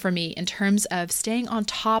struggle for me in terms of staying on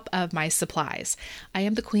top of my supplies. I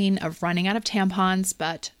am the queen of running out of tampons,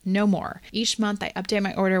 but no more. Each month I update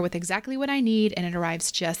my order with exactly what I need and it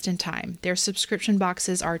arrives just in time. Their subscription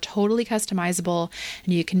boxes are totally customizable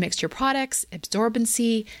and you can mix your products,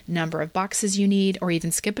 absorbency, number of boxes you need, or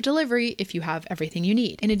even skip a delivery if you have everything you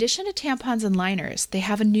need. In addition to tampons and liners, they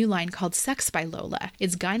have a new line called Sex by Lola.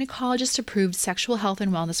 It's gynecologist-approved sexual health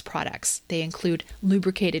and wellness products. They include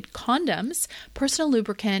lubricated condoms, personal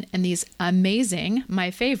lubricant, and these amazing, my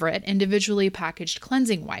favorite, individually packaged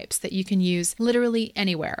cleansing wipes that you can use literally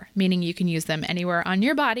anywhere, meaning you can use them anywhere on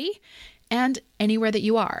your body and anywhere that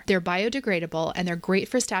you are. They're biodegradable and they're great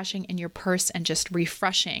for stashing in your purse and just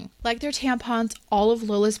refreshing. Like their tampons, all of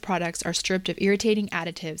Lola's products are stripped of irritating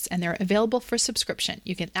additives and they're available for subscription.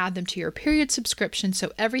 You can add them to your period subscription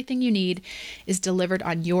so everything you need is delivered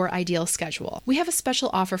on your ideal schedule. We have a special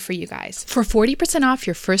offer for you guys. For 40% off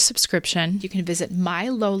your first subscription, you can visit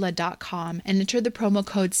mylola.com and enter the promo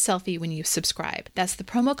code SELFIE when you subscribe. That's the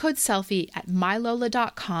promo code SELFIE at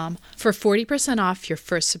mylola.com for 40% off your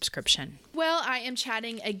first subscription. Well, I am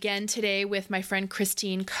chatting again today with my friend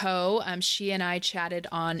Christine Coe. She and I chatted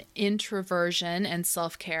on introversion and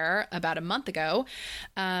self-care about a month ago.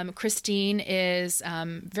 Christine is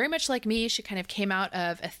very much like me. She kind of came out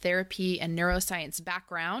of a therapy and neuroscience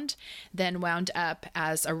background, then wound up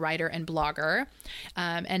as a writer and blogger,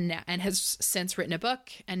 and has since written a book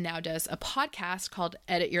and now does a podcast called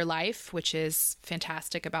Edit Your Life, which is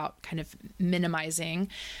fantastic about kind of minimizing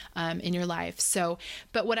in your life.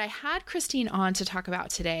 But what I had Christine on to talk about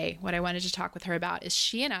today, what I wanted to talk with her about is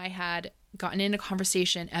she and I had gotten in a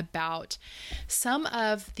conversation about some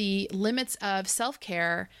of the limits of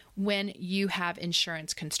self-care when you have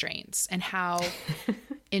insurance constraints and how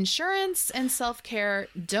insurance and self-care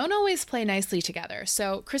don't always play nicely together.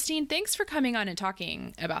 So Christine, thanks for coming on and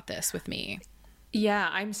talking about this with me. Yeah,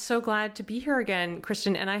 I'm so glad to be here again,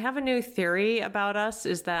 Kristen. And I have a new theory about us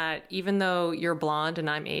is that even though you're blonde and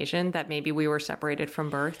I'm Asian, that maybe we were separated from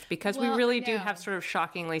birth because we really do have sort of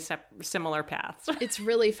shockingly similar paths. It's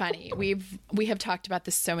really funny. We have talked about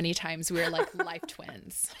this so many times. We're like life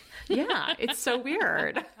twins. Yeah, it's so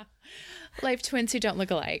weird. Life twins who don't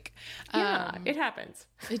look alike. Yeah, it happens.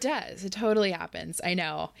 It does. It totally happens. I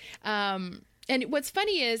know. And what's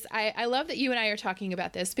funny is I love that you and I are talking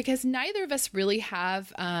about this because neither of us really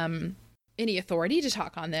have any authority to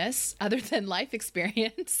talk on this other than life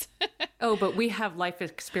experience. Oh, but we have life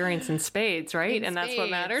experience in spades, right? And that's what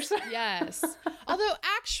matters. Yes. Although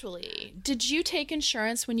actually, did you take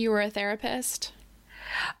insurance when you were a therapist?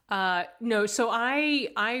 No, so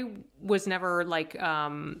I was never like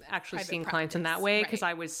actually seeing clients in that way because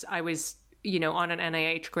I was on an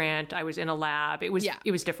NIH grant. I was in a lab. It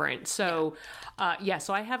was different. So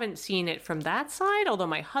so I haven't seen it from that side, although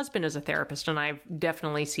my husband is a therapist and I've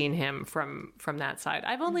definitely seen him from that side.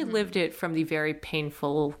 I've only lived it from the very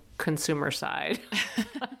painful consumer side.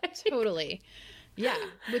 Totally. Yeah,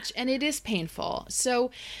 and it is painful.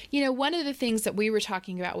 So, one of the things that we were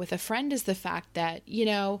talking about with a friend is the fact that,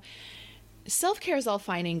 self-care is all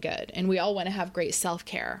fine and good, and we all want to have great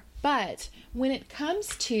self-care. But when it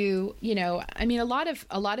comes to, a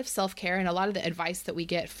lot of self-care and a lot of the advice that we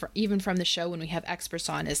get even from the show when we have experts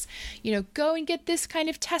on is, go and get this kind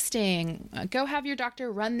of testing, go have your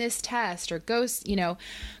doctor run this test, or go see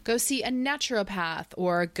a naturopath,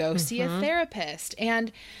 or go see a therapist.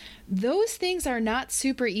 And those things are not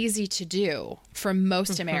super easy to do for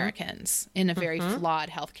most Americans in a very flawed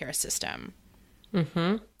healthcare system.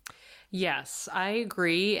 Yes, I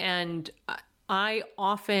agree. And I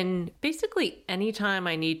often, basically anytime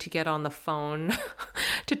I need to get on the phone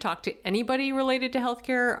to talk to anybody related to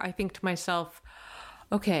healthcare, I think to myself,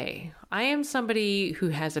 okay, I am somebody who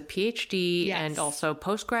has a PhD and also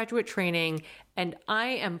postgraduate training, and I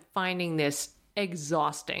am finding this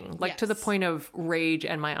exhausting, to the point of rage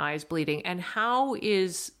and my eyes bleeding. And how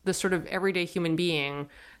is the sort of everyday human being,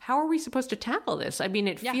 how are we supposed to tackle this? I mean,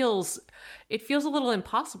 it feels a little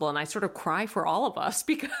impossible, and I sort of cry for all of us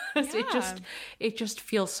because it just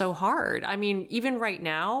feels so hard. I mean, even right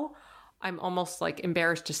now, I'm almost like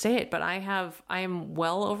embarrassed to say it, but I am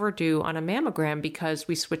well overdue on a mammogram because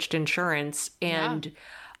we switched insurance, and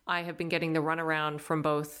I have been getting the runaround from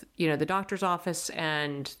both, the doctor's office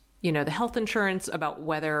and the health insurance about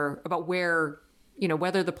whether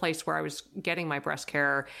the place where I was getting my breast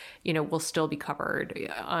care, will still be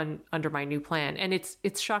covered under my new plan. And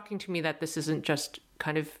it's shocking to me that this isn't just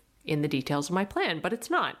kind of in the details of my plan, but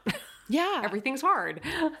it's not. Yeah. Everything's hard.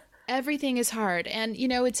 Everything is hard. And,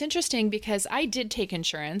 it's interesting because I did take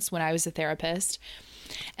insurance when I was a therapist.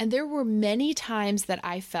 And there were many times that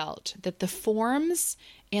I felt that the forms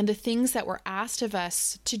and the things that were asked of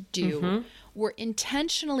us to do were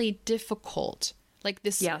intentionally difficult, like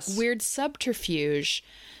this weird subterfuge,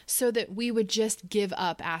 so that we would just give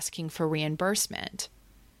up asking for reimbursement.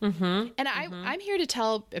 And I'm here to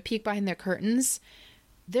tell a peek behind the curtains.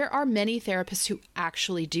 There are many therapists who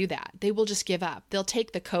actually do that. They will just give up. They'll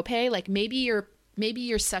take the copay, like maybe your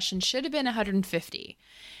session should have been $150,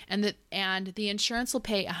 and the insurance will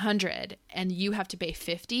pay $100, and you have to pay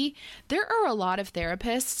 $50. There are a lot of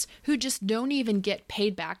therapists who just don't even get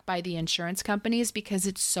paid back by the insurance companies because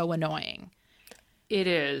it's so annoying. It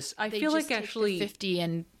is. I feel like actually take the $50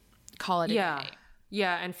 and call it a day.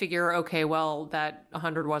 Yeah, and figure, okay, well, that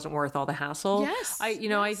 100 wasn't worth all the hassle. Yes.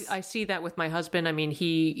 I see that with my husband. I mean,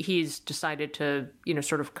 he's decided to,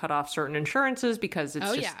 sort of cut off certain insurances because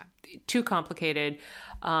it's too complicated,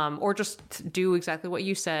 or just do exactly what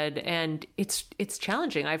you said. And it's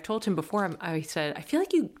challenging. I've told him before, I said, I feel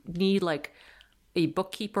like you need like a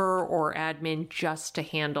bookkeeper or admin just to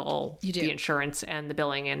handle the insurance and the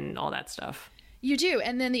billing and all that stuff. You do.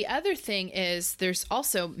 And then the other thing is there's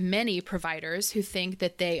also many providers who think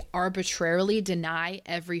that they arbitrarily deny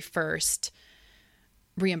every first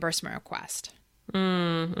reimbursement request.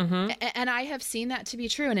 And I have seen that to be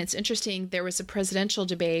true. And it's interesting. There was a presidential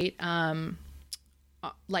debate towards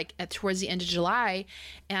the end of July,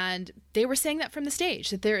 and they were saying that from the stage,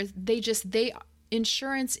 that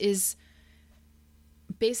insurance is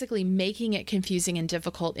basically making it confusing and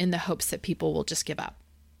difficult in the hopes that people will just give up.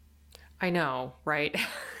 I know, right?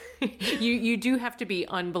 You do have to be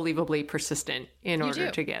unbelievably persistent in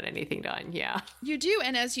order to get anything done. Yeah. You do.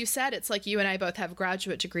 And as you said, it's like you and I both have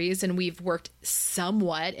graduate degrees and we've worked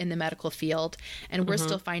somewhat in the medical field, and we're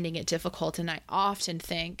still finding it difficult. And I often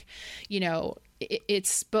think,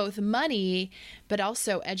 it's both money, but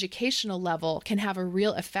also educational level can have a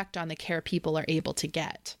real effect on the care people are able to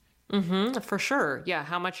get. For sure. Yeah.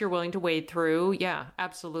 How much you're willing to wade through. Yeah,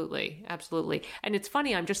 absolutely. Absolutely. And it's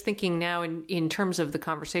funny. I'm just thinking now in terms of the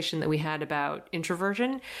conversation that we had about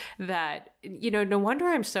introversion, that, no wonder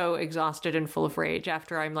I'm so exhausted and full of rage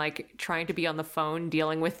after I'm like trying to be on the phone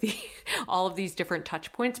dealing with all of these different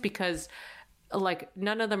touch points, because like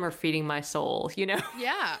none of them are feeding my soul,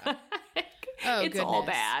 Yeah. It's goodness. All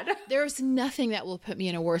bad. There's nothing that will put me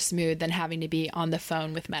in a worse mood than having to be on the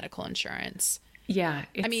phone with medical insurance. Yeah.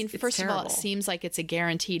 First terrible. of all, it seems like it's a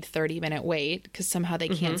guaranteed 30-minute wait because somehow they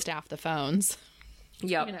can't staff the phones.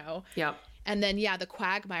 Yep. Yep. And then, the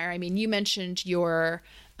quagmire. I mean, you mentioned your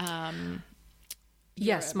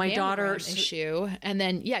yes, my daughter's issue. And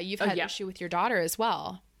then, you've had issue with your daughter as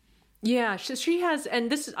well. Yeah, she has,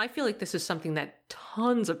 and I feel like this is something that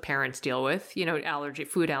tons of parents deal with, you know,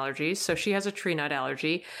 food allergies. So she has a tree nut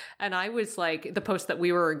allergy. And I was like, the post that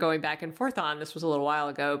we were going back and forth on, this was a little while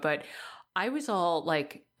ago, but I was all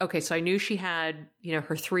like, okay, so I knew she had, you know,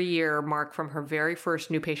 her 3-year mark from her very first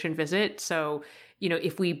new patient visit. So, you know,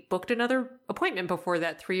 if we booked another appointment before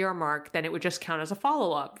that 3-year mark, then it would just count as a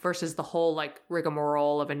follow-up versus the whole like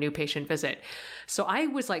rigmarole of a new patient visit. So I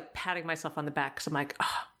was like patting myself on the back because I'm like,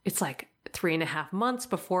 oh, it's like 3.5 months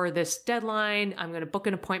before this deadline. I'm going to book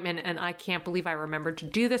an appointment and I can't believe I remembered to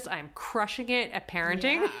do this. I'm crushing it at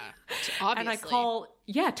parenting. Yeah, obviously. And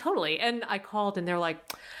I totally. And I called and they're like,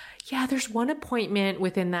 yeah, there's one appointment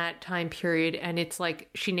within that time period. And it's like,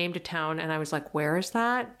 she named a town and I was like, where is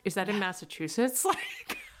that? Is that in Massachusetts?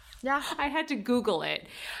 Like, yeah, I had to Google it.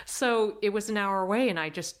 So it was an hour away and I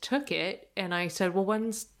just took it. And I said, well,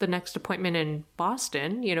 when's the next appointment in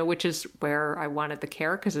Boston? You know, which is where I wanted the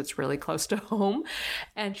care because it's really close to home.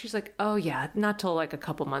 And she's like, oh yeah, not till like a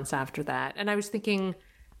couple months after that. And I was thinking,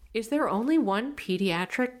 is there only one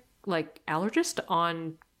pediatric like allergist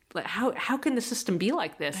on? Like, how can the system be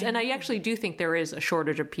like this? And I actually do think there is a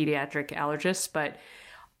shortage of pediatric allergists, but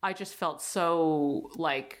I just felt so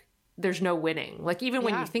like there's no winning. Like even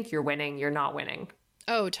when you think you're winning, you're not winning.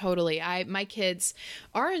 Oh, totally. My kids,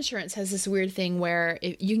 our insurance has this weird thing where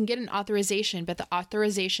you can get an authorization, but the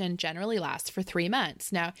authorization generally lasts for 3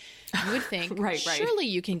 months. Now, you would think, surely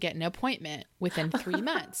you can get an appointment within 3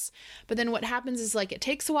 months. But then what happens is like it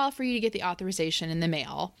takes a while for you to get the authorization in the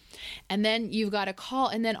mail. And then you've got to call.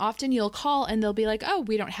 And then often you'll call and they'll be like, oh,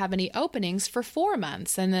 we don't have any openings for 4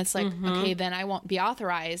 months. And it's like, okay, then I won't be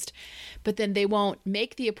authorized. But then they won't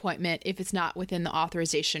make the appointment if it's not within the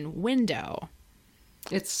authorization window.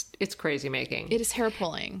 It's crazy making. It is hair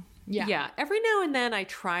pulling. Yeah. Yeah. Every now and then I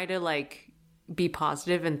try to like be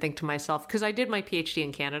positive and think to myself, because I did my PhD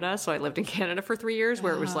in Canada. So I lived in Canada for 3 years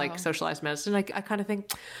where it was like socialized medicine. I kind of think,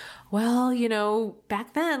 well, you know,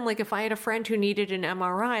 back then, like if I had a friend who needed an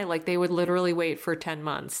MRI, like they would literally wait for 10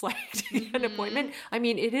 months, like to get an appointment. I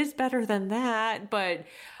mean, it is better than that. But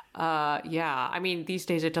yeah, I mean, these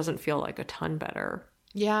days it doesn't feel like a ton better.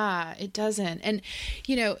 Yeah, it doesn't. And,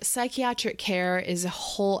 you know, psychiatric care is a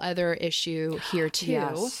whole other issue here too.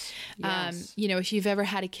 Yes. You know, if you've ever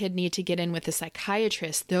had a kid need to get in with a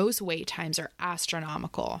psychiatrist, those wait times are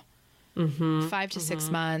astronomical. 5 to 6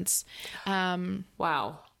 months.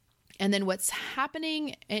 Wow. And then what's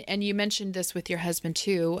happening, and you mentioned this with your husband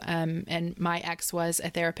too, and my ex was a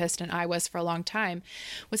therapist and I was for a long time,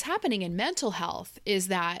 what's happening in mental health is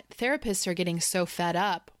that therapists are getting so fed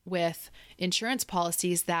up with insurance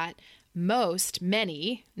policies that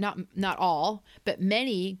many, not all, but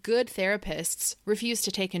many good therapists refuse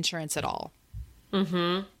to take insurance at all.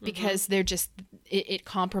 Because they're just, it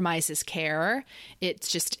compromises care.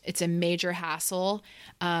 It's a major hassle.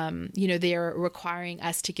 You know, they're requiring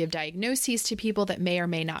us to give diagnoses to people that may or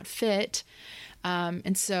may not fit.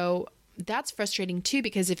 And so that's frustrating too,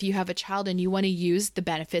 because if you have a child and you want to use the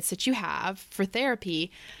benefits that you have for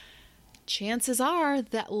therapy, chances are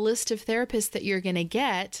that list of therapists that you're going to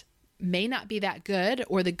get may not be that good,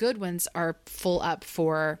 or the good ones are full up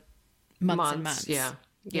for months and months.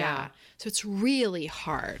 Yeah. So it's really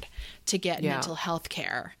hard to get mental health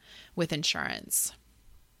care with insurance.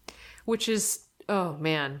 Which is, oh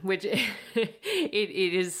man, that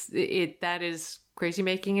is crazy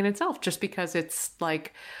making in itself, just because it's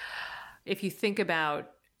like, if you think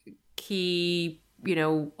about key, you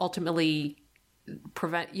know, ultimately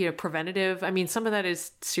preventative. I mean, some of that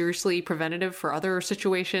is seriously preventative for other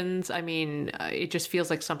situations. I mean, it just feels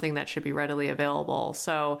like something that should be readily available.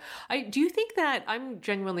 So do you think that, I'm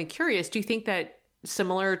genuinely curious, do you think that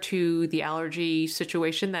similar to the allergy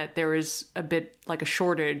situation, that there is a bit like a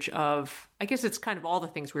shortage of, I guess it's kind of all the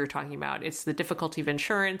things we were talking about. It's the difficulty of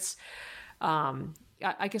insurance.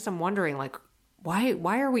 I guess I'm wondering, like,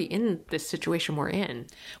 why are we in this situation we're in?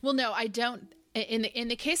 Well, no, I don't. In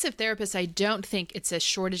the case of therapists, I don't think it's a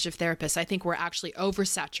shortage of therapists. I think we're actually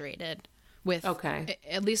oversaturated with,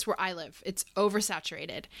 at least where I live, it's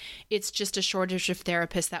oversaturated. It's just a shortage of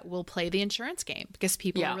therapists that will play the insurance game because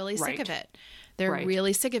people are really sick of it. They're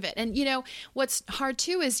really sick of it. And, you know, what's hard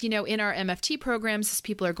too is, you know, in our MFT programs, as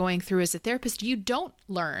people are going through as a therapist, you don't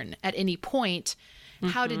learn at any point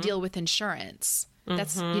how to deal with insurance.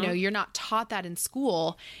 That's, you know, you're not taught that in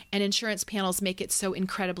school, and insurance panels make it so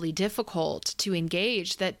incredibly difficult to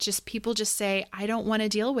engage that people just say, I don't want to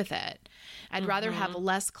deal with it. I'd rather have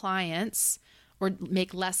less clients or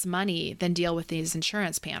make less money than deal with these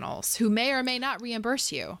insurance panels who may or may not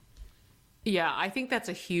reimburse you. Yeah, I think that's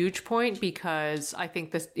a huge point, because I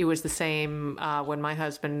think it was the same when my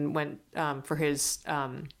husband went for his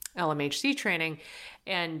LMHC training,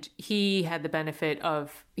 and he had the benefit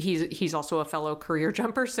of he's also a fellow career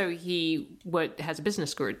jumper, so he has a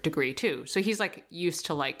business degree too. So he's like used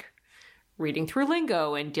to like reading through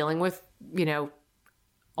lingo and dealing with, you know,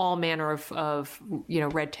 all manner of you know,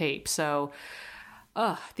 red tape. So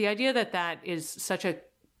the idea that is such a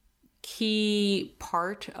key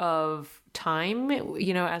part of time,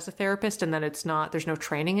 you know, as a therapist, and that there's no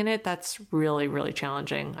training in it, that's really, really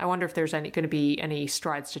challenging. I wonder if there's going to be any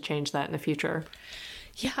strides to change that in the future.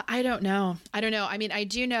 Yeah, I don't know. I mean, I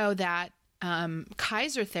do know that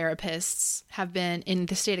Kaiser therapists have been in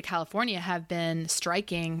the state of California have been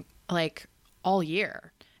striking like all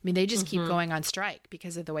year. I mean, they just keep going on strike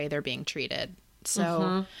because of the way they're being treated.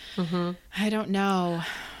 So I don't know.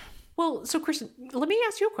 Well, so Kristen, let me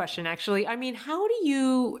ask you a question, actually. I mean, how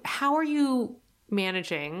are you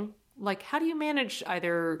managing, like, how do you manage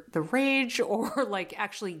either the rage or like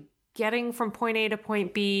actually getting from point A to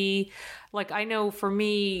point B? Like, I know for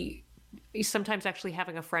me, sometimes actually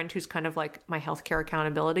having a friend who's kind of like my healthcare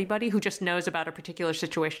accountability buddy who just knows about a particular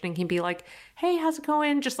situation and can be like, hey, how's it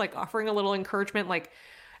going? Just like offering a little encouragement, like,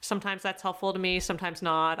 sometimes that's helpful to me, sometimes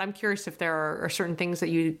not. I'm curious if there are certain things that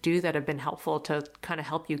you do that have been helpful to kind of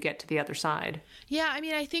help you get to the other side. Yeah, I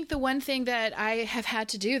mean, I think the one thing that I have had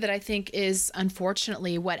to do that I think is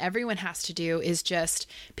unfortunately what everyone has to do is just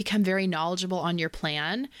become very knowledgeable on your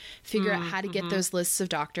plan, figure out how to get those lists of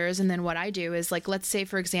doctors. And then what I do is, like, let's say,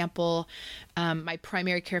 for example, my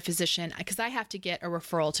primary care physician, because I have to get a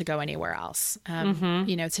referral to go anywhere else.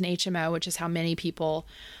 You know, it's an HMO, which is how many people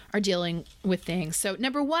are dealing with things. So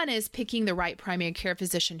number one is picking the right primary care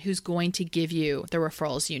physician who's going to give you the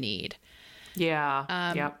referrals you need.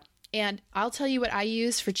 Yeah. Yep. And I'll tell you what I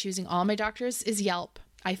use for choosing all my doctors is Yelp.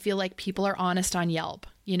 I feel like people are honest on Yelp,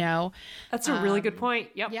 you know? That's a really good point.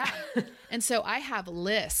 Yep. Yeah. And so I have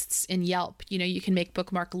lists in Yelp. You know, you can make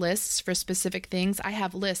bookmark lists for specific things. I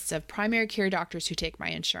have lists of primary care doctors who take my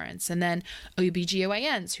insurance, and then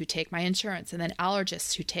OBGYNs who take my insurance, and then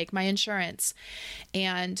allergists who take my insurance.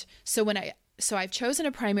 And so I've chosen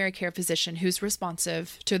a primary care physician who's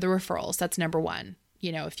responsive to the referrals. That's number one.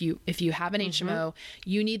 You know, if you have an HMO,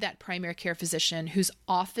 you need that primary care physician whose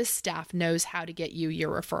office staff knows how to get you your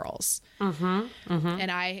referrals.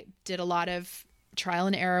 And I did a lot of trial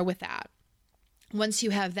and error with that. Once you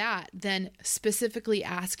have that, then specifically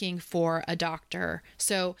asking for a doctor.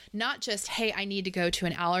 So not just, hey, I need to go to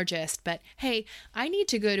an allergist, but hey, I need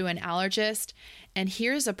to go to an allergist, and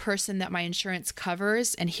here's a person that my insurance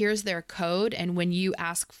covers, and here's their code. And when you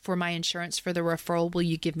ask for my insurance for the referral, will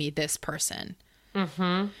you give me this person?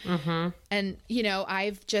 And, you know,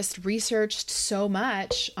 I've just researched so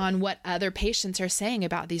much on what other patients are saying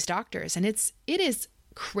about these doctors. And it is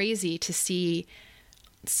crazy to see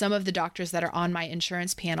some of the doctors that are on my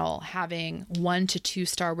insurance panel having 1 to 2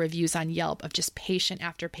 star reviews on Yelp of just patient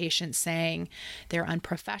after patient saying they're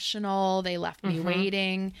unprofessional, they left me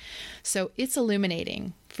waiting. So it's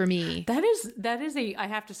illuminating for me. That is I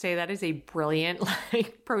have to say, that is a brilliant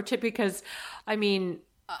like pro tip, because I mean,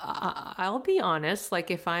 I'll be honest, like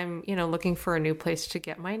if I'm, you know, looking for a new place to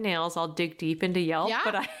get my nails, I'll dig deep into Yelp,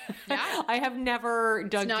 but I have never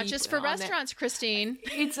dug deep. It's not just for restaurants, Christine.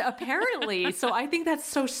 It's apparently. So I think that's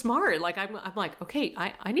so smart. Like I'm like, okay,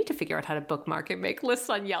 I need to figure out how to bookmark and make lists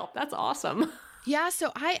on Yelp. That's awesome. Yeah,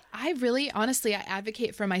 so I really, honestly, I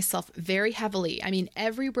advocate for myself very heavily. I mean,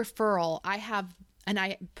 every referral I have, and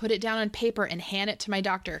I put it down on paper and hand it to my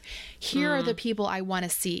doctor. Here are the people I want to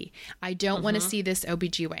see. I don't want to see this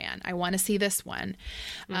OBGYN. I want to see this one.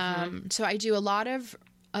 So I do a lot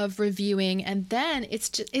of reviewing, and then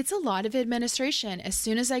it's a lot of administration. As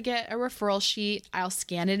soon as I get a referral sheet, I'll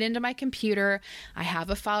scan it into my computer. I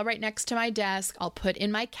have a file right next to my desk. I'll put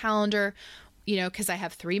in my calendar, you know, because I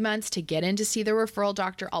have 3 months to get in to see the referral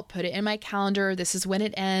doctor. I'll put it in my calendar. This is when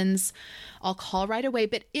it ends. I'll call right away.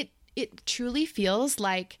 But it truly feels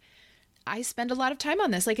like I spend a lot of time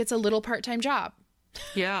on this. Like it's a little part-time job.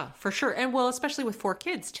 Yeah, for sure. And well, especially with 4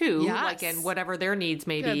 kids too, yes. like, and whatever their needs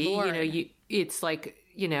may be, you know, it's like,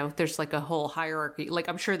 you know, there's like a whole hierarchy. Like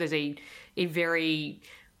I'm sure there's a very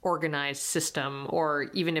organized system, or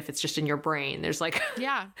even if it's just in your brain, there's like,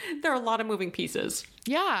 there are a lot of moving pieces.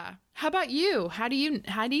 Yeah. How about you? How do you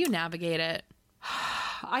navigate it?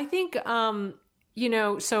 I think, you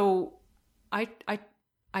know, so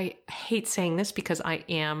I hate saying this because I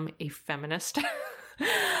am a feminist.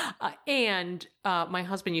 And my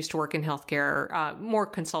husband used to work in healthcare, more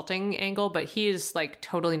consulting angle, but he is like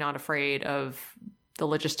totally not afraid of the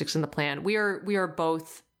logistics and the plan. We are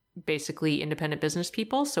both basically independent business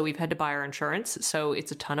people. So we've had to buy our insurance. So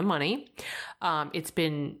it's a ton of money. It's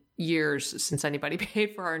been years since anybody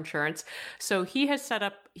paid for our insurance. So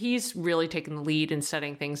he's really taken the lead in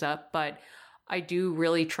setting things up. But I do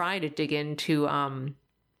really try to dig into,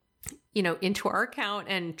 into our account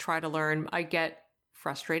and try to learn. I get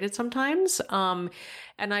frustrated sometimes.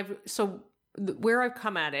 Where I've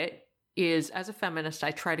come at it is, as a feminist,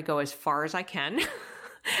 I try to go as far as I can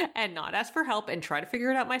and not ask for help and try to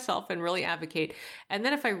figure it out myself and really advocate. And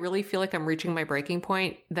then if I really feel like I'm reaching my breaking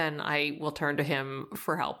point, then I will turn to him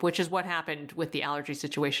for help, which is what happened with the allergy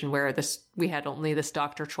situation, where we had only this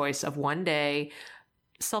doctor choice of one day,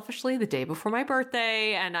 selfishly the day before my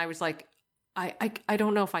birthday. And I was like, I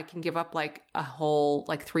don't know if I can give up like a whole,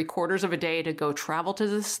 like 3/4 of a day to go travel to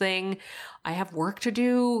this thing. I have work to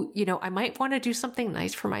do. I might want to do something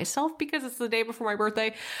nice for myself because it's the day before my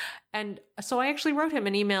birthday. And so I actually wrote him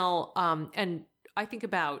an email. And I think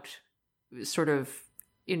about sort of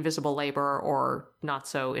invisible labor or not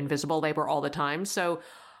so invisible labor all the time. So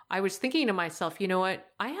I was thinking to myself, you know what?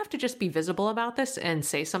 I have to just be visible about this and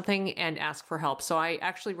say something and ask for help. So I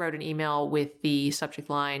actually wrote an email with the subject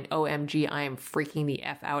line, "OMG, I am freaking the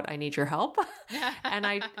F out. I need your help." and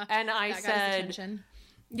I said,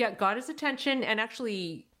 yeah, got his attention. And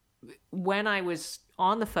actually, when I was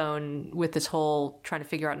on the phone with this whole trying to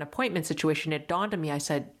figure out an appointment situation, it dawned on me. I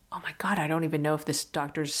said, oh my God, I don't even know if this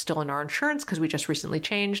doctor's still in our insurance because we just recently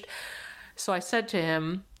changed. So I said to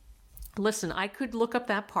him, listen, I could look up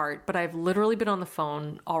that part, but I've literally been on the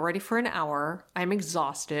phone already for an hour. I'm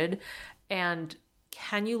exhausted. And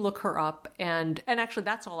can you look her up? And actually,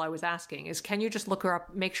 that's all I was asking is, can you just look her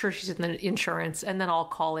up, make sure she's in the insurance, and then I'll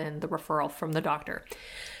call in the referral from the doctor.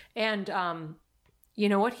 And you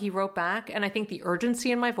know what? He wrote back, and I think the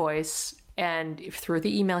urgency in my voice and through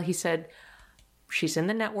the email, he said, she's in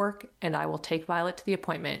the network and I will take Violet to the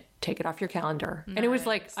appointment. Take it off your calendar. Nice. And it was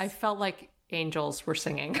like, I felt like angels were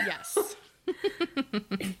singing. Yes.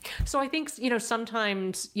 So I think,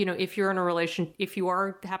 sometimes, if you're in a relation, if you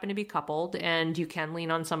happen to be coupled and you can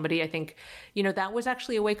lean on somebody, I think, that was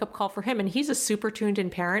actually a wake up call for him. And he's a super tuned in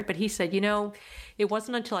parent, but he said, it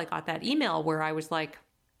wasn't until I got that email where I was like,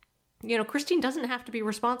 Christine doesn't have to be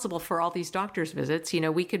responsible for all these doctor's visits.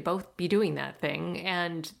 We could both be doing that thing.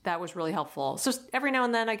 And that was really helpful. So every now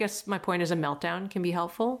and then, I guess my point is a meltdown can be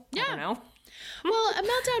helpful. Yeah. I don't know. Well, a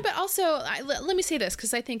meltdown, but also let me say this,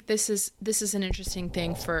 because I think this is an interesting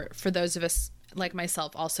thing for those of us like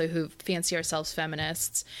myself also who fancy ourselves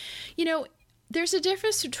feminists. There's a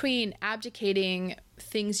difference between abdicating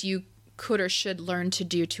things you could or should learn to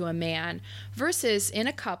do to a man versus in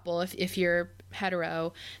a couple, if you're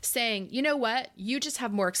hetero, saying, you know what, you just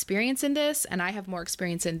have more experience in this and I have more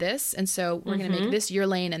experience in this, and so we're going to make this your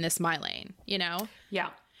lane and this my lane,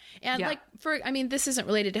 Yeah. And this isn't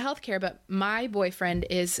related to healthcare, but my boyfriend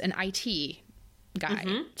is an IT guy.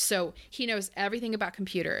 So he knows everything about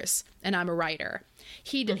computers, and I'm a writer.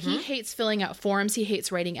 He hates filling out forms. He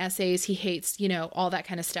hates writing essays. He hates, all that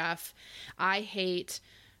kind of stuff. I hate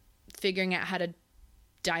figuring out how to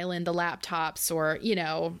dial in the laptops or,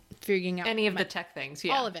 figuring out any of the tech things.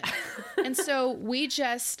 Yeah. All of it. And so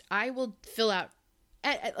I will fill out.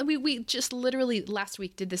 We just literally last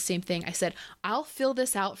week did the same thing. I said, I'll fill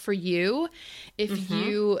this out for you if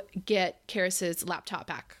you get Karis's laptop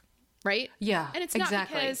back. Right? Yeah. And it's not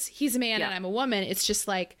because he's a man and I'm a woman. It's just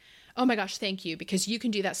like, oh my gosh, thank you, because you can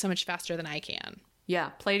do that so much faster than I can. Yeah.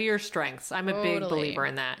 Play to your strengths. I'm a big believer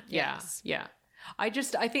in that. Yes. Yeah. I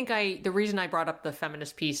think the reason I brought up the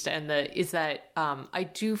feminist piece is that I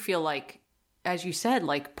do feel like, as you said,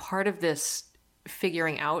 like part of this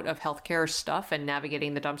figuring out of healthcare stuff and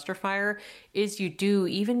navigating the dumpster fire is you do,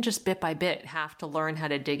 even just bit by bit, have to learn how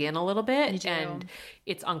to dig in a little bit. And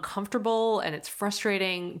it's uncomfortable and it's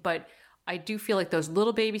frustrating, but I do feel like those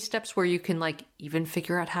little baby steps where you can like even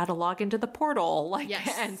figure out how to log into the portal,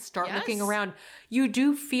 and start looking around, you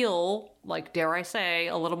do feel like, dare I say,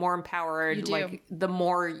 a little more empowered, like the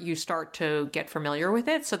more you start to get familiar with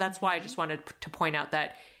it. So that's why I just wanted to point out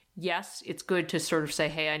that yes, it's good to sort of say,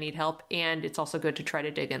 hey, I need help. And it's also good to try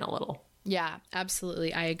to dig in a little. Yeah,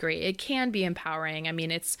 absolutely. I agree. It can be empowering. I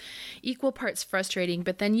mean, it's equal parts frustrating,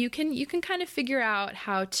 but then you can kind of figure out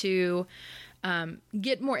how to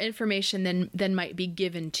get more information than might be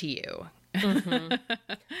given to you.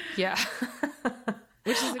 Yeah.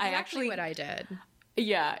 Which is exactly what I did.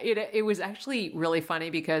 Yeah, it was actually really funny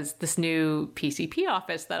because this new PCP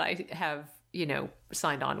office that I have,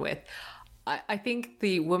 signed on with, I think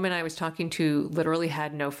the woman I was talking to literally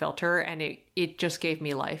had no filter, and it just gave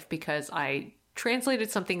me life because I translated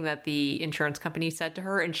something that the insurance company said to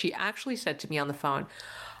her, and she actually said to me on the phone,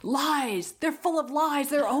 lies, they're full of lies,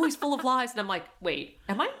 they're always full of lies. And I'm like, wait,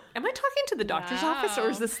 am I talking to the doctor's office, or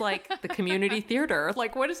is this like the community theater?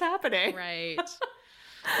 Like, what is happening? Right.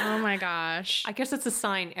 Oh my gosh. I guess it's a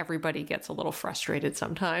sign everybody gets a little frustrated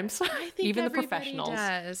sometimes. I think even the professionals.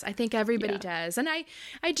 Does. I think everybody does. And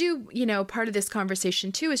I do, part of this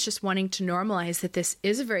conversation too is just wanting to normalize that this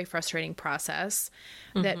is a very frustrating process.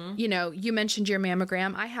 That, you mentioned your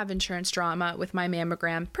mammogram. I have insurance drama with my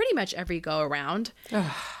mammogram pretty much every go around.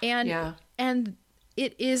 And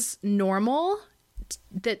it is normal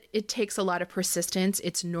that it takes a lot of persistence.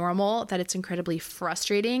 It's normal that it's incredibly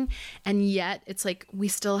frustrating. And yet it's like, we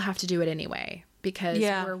still have to do it anyway because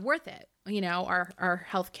we're worth it. Our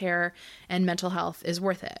healthcare and mental health is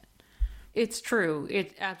worth it. It's true.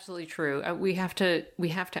 It's absolutely true. We have to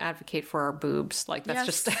advocate for our boobs. Like that's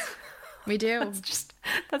just, we do.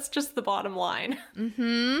 That's just the bottom line.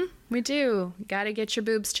 Mm-hmm. We do. Got to get your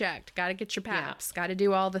boobs checked. Got to get your paps. Got to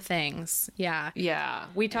do all the things. Yeah. Yeah.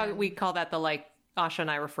 We call that the Asha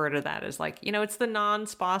and I refer to that as it's the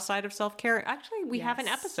non-spa side of self-care. Actually, we have an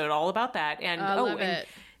episode all about that. And and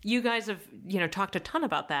you guys have, talked a ton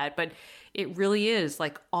about that, but it really is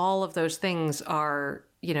like all of those things are,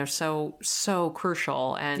 so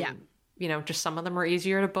crucial. And, just some of them are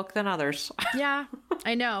easier to book than others. Yeah,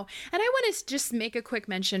 I know. And I want to just make a quick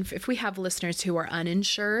mention if we have listeners who are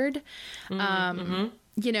uninsured,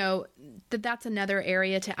 that's another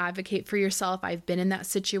area to advocate for yourself. I've been in that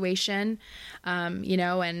situation,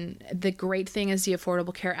 and the great thing is the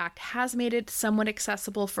Affordable Care Act has made it somewhat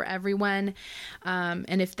accessible for everyone.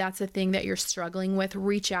 And if that's a thing that you're struggling with,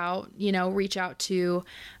 reach out to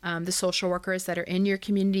the social workers that are in your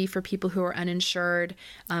community for people who are uninsured.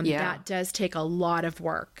 That does take a lot of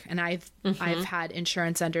work. And I've had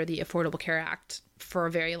insurance under the Affordable Care Act for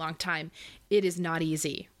a very long time. It is not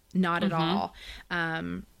easy. Not at all.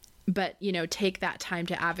 But, take that time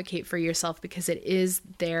to advocate for yourself because it is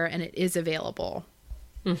there and it is available.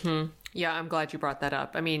 Mm-hmm. Yeah, I'm glad you brought that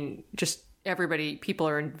up. I mean, just people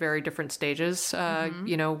are in very different stages,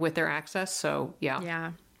 with their access. So, yeah.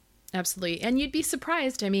 Yeah, absolutely. And you'd be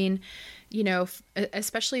surprised. I mean,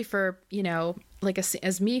 especially for,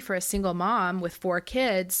 as me, for a single mom with 4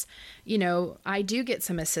 kids, I do get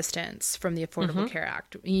some assistance from the Affordable Care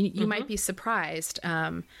Act. You might be surprised.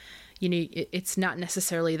 It's not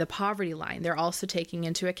necessarily the poverty line. They're also taking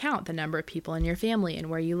into account the number of people in your family and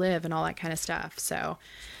where you live and all that kind of stuff. So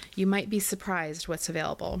you might be surprised what's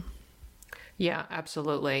available. Yeah,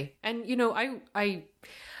 absolutely. And, I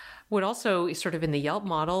would also sort of in the Yelp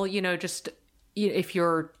model, just if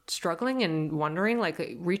you're struggling and wondering,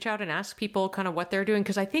 reach out and ask people kind of what they're doing.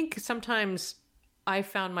 Because I think sometimes I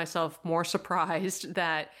found myself more surprised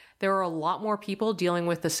that there are a lot more people dealing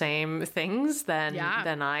with the same things than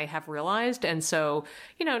I have realized. And so,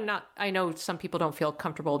 I know some people don't feel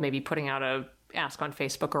comfortable maybe putting out a ask on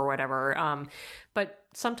Facebook or whatever. But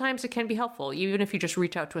sometimes it can be helpful, even if you just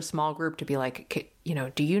reach out to a small group to be like,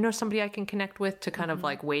 do you know somebody I can connect with to kind of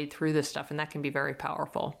wade through this stuff? And that can be very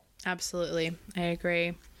powerful. Absolutely. I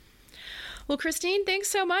agree. Well, Christine, thanks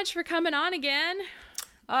so much for coming on again.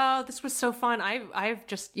 Oh, this was so fun. I've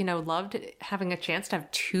just, loved having a chance to have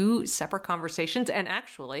 2 separate conversations. And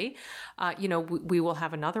actually, we will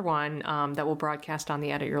have another one that will broadcast on the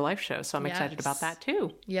Edit Your Life show. So I'm excited about that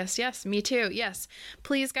too. Yes. Me too. Yes.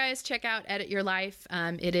 Please, guys, check out Edit Your Life.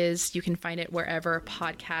 You can find it wherever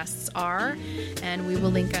podcasts are. And we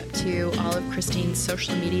will link up to all of Christine's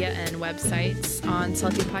social media and websites on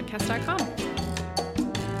selfiepodcast.com.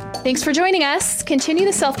 Thanks for joining us. Continue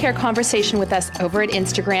the self-care conversation with us over at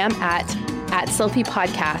Instagram at Selfie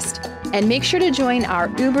Podcast. And make sure to join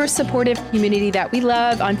our uber supportive community that we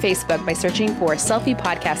love on Facebook by searching for Selfie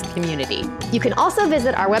Podcast Community. You can also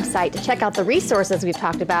visit our website to check out the resources we've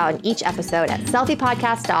talked about in each episode at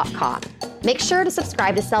selfiepodcast.com. Make sure to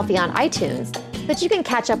subscribe to Selfie on iTunes so that you can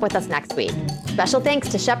catch up with us next week. Special thanks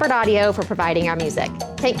to Shepherd Audio for providing our music.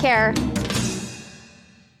 Take care.